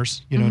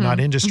consumers, not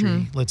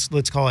industry. Let's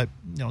call it,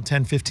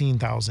 10,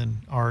 15,000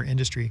 are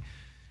industry.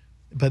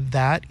 But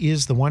that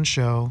is the one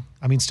show.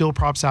 I mean, still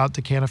props out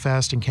to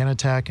CannaFest and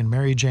Cannatech and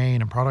Mary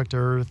Jane and Product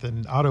Earth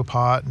and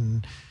Autopot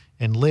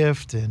and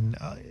Lyft and,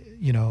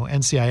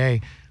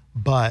 NCIA.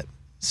 But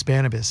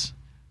Spannabis,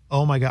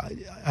 oh my God,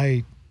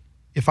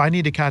 if I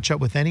need to catch up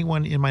with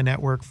anyone in my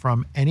network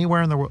from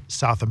anywhere in the world,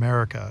 South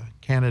America,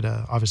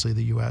 Canada, obviously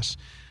the U.S.,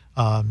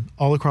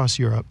 all across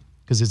Europe,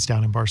 because it's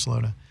down in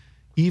Barcelona,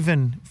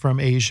 even from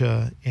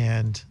Asia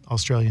and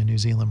Australia, New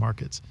Zealand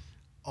markets,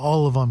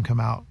 all of them come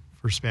out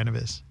for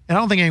Spannabis. And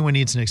I don't think anyone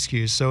needs an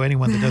excuse. So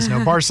anyone that doesn't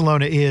know,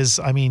 Barcelona is,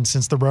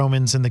 since the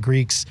Romans and the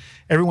Greeks,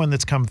 everyone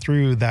that's come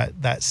through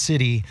that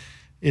city,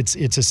 it's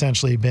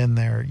essentially been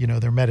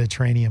their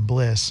Mediterranean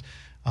bliss.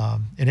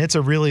 And it's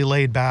a really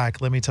laid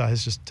back, let me tell you, I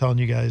was just telling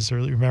you guys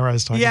earlier, remember I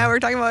was talking about. Yeah, we were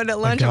talking about it at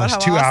lunch about how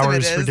 2 awesome hours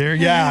it is. for dinner.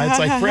 Yeah, it's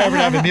like forever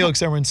to have a meal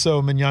because everyone's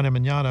so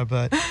manana,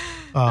 but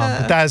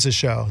that is a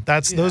show.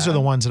 Those are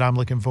the ones that I'm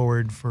looking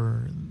forward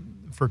for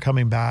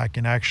coming back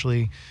and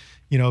actually,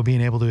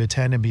 being able to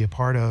attend and be a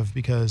part of,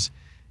 because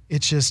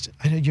it's just,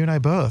 I know you and I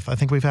both, I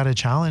think we've had a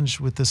challenge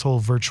with this whole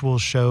virtual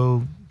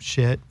show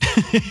shit.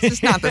 It's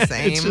just not the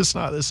same. It's just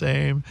not the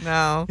same.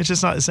 No. It's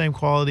just not the same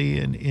quality.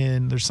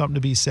 And there's something to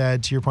be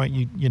said, to your point,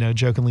 you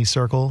jokingly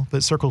circle,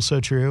 but circle's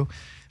so true.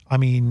 I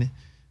mean,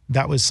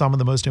 that was some of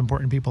the most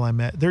important people I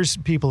met. There's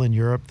people in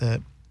Europe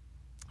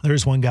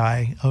there's one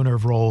guy, owner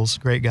of Rolls,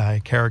 great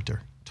guy,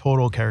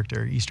 total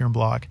character, Eastern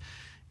Bloc.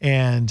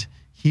 And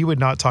he would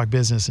not talk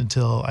business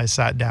until I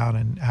sat down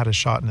and had a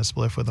shot and a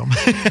spliff with him.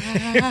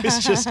 It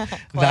was just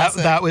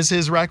that was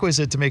his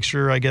requisite to make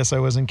sure, I guess, I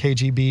wasn't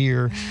KGB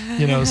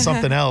or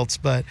something else.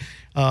 But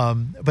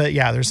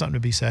yeah, there's something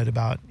to be said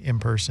about in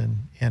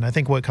person. And I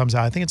think what comes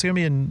out, I think it's going to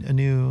be a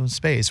new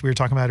space. We were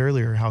talking about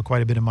earlier how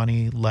quite a bit of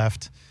money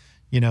left,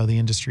 the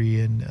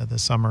industry in the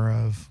summer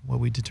of what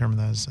we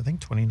determined as, I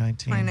think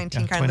 2019.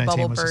 2019, kind of the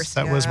bubble burst.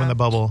 That was when the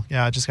bubble,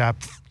 just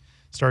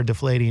started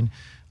deflating.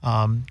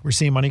 We're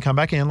seeing money come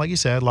back in, like you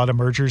said, a lot of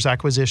mergers,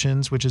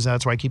 acquisitions,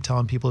 that's why I keep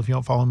telling people, if you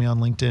don't follow me on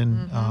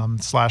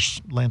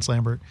LinkedIn, / Lance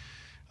Lambert,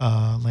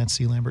 Lance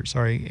C. Lambert,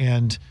 sorry.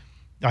 And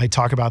I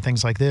talk about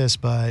things like this,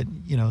 but,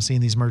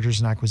 seeing these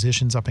mergers and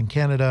acquisitions up in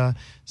Canada,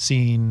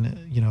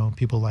 seeing,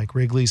 people like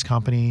Wrigley's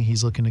company,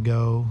 he's looking to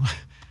go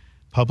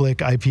public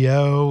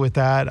IPO with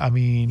that.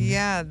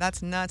 Yeah,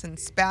 that's nuts. And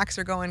SPACs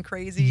are going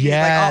crazy.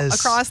 Yes. Like all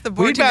across the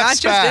board, not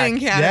just in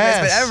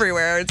cannabis, but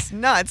everywhere. It's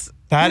nuts.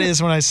 That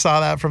is when I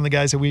saw that from the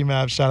guys at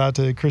WeMap. Shout out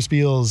to Chris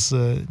Beals,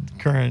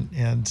 current,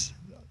 and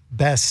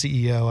best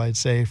CEO, I'd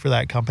say, for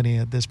that company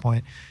at this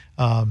point.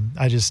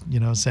 I just,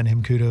 sent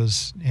him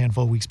kudos a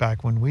handful of weeks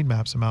back when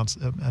Weedmaps announced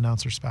their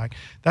SPAC.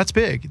 That's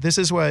big. This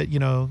is what,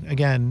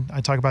 again, I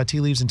talk about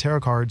tea leaves and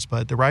tarot cards,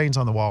 but the writing's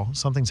on the wall.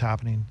 Something's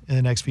happening in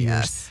the next few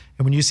years.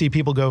 And when you see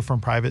people go from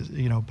private,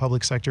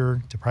 public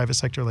sector to private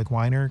sector like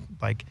Weiner,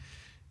 like,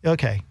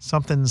 okay,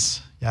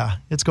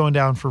 it's going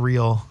down for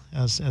real,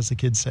 as the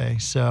kids say.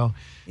 So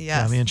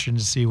I'm interested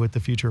to see what the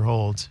future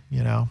holds,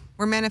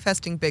 We're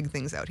manifesting big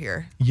things out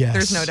here. Yes.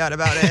 There's no doubt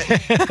about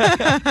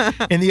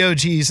it. And the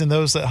OGs and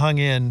those that hung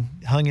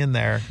in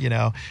there,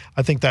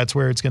 I think that's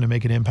where it's going to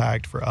make an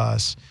impact for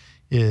us,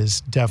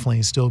 is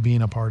definitely still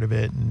being a part of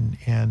it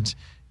and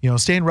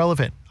staying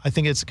relevant. I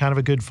think it's kind of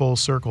a good full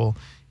circle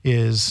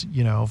is,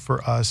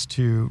 for us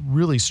to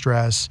really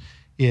stress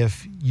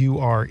if you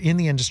are in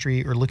the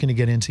industry or looking to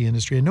get into the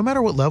industry, and no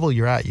matter what level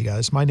you're at, you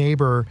guys. My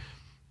neighbor,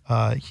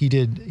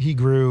 he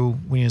grew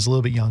when he was a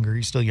little bit younger.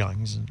 He's still young.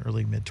 He's in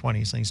early mid-20s. I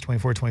think he's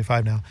 24,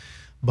 25 now.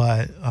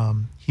 But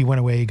he went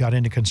away, he got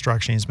into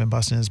construction. He's been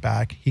busting his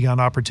back. He got an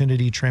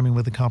opportunity trimming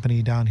with a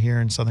company down here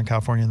in Southern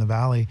California in the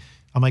Valley.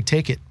 I'm like,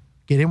 take it.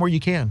 Get in where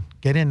you can.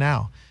 Get in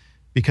now.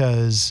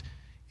 Because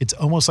it's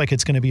almost like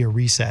it's going to be a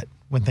reset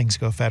when things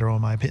go federal,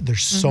 in my opinion.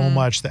 There's so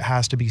much that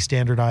has to be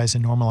standardized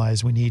and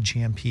normalized. We need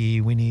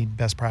GMP. We need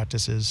best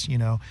practices,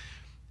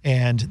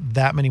 and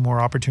that many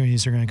more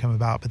opportunities are going to come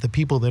about. But the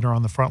people that are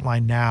on the front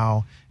line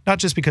now, not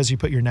just because you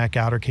put your neck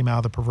out or came out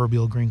of the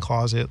proverbial green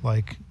closet,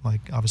 like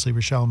obviously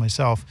Rochelle and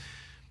myself,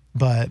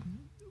 but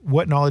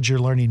what knowledge you're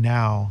learning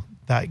now,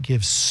 that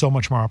gives so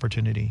much more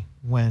opportunity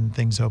when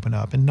things open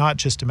up, and not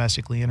just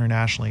domestically,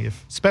 internationally,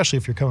 especially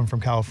if you're coming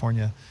from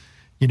California.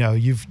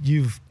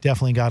 You've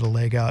definitely got a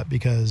leg up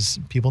because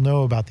people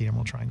know about the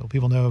Emerald Triangle.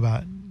 People know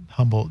about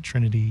Humboldt,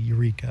 Trinity,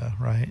 Eureka,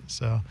 right?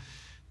 So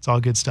it's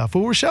all good stuff.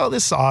 Well, Rochelle,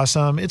 this is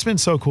awesome. It's been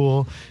so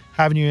cool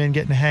having you in,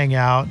 getting to hang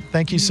out.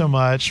 Thank you so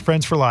much.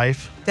 Friends for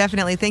life.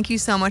 Definitely. Thank you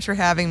so much for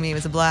having me. It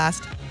was a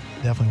blast.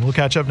 Definitely. We'll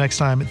catch up next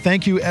time.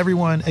 Thank you,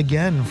 everyone,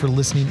 again, for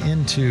listening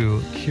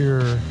into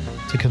Cure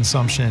to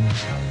Consumption.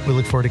 We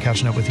look forward to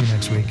catching up with you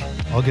next week.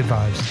 All good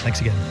vibes.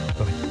 Thanks again.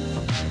 Bye-bye.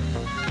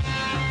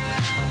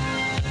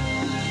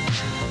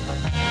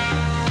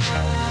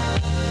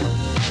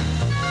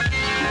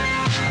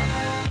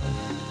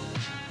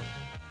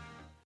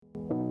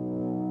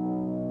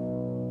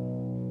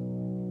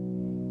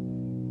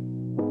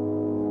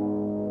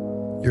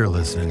 You're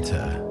listening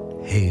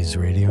to Hayes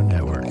Radio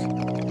Network,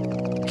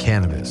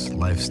 Cannabis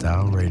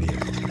Lifestyle Radio.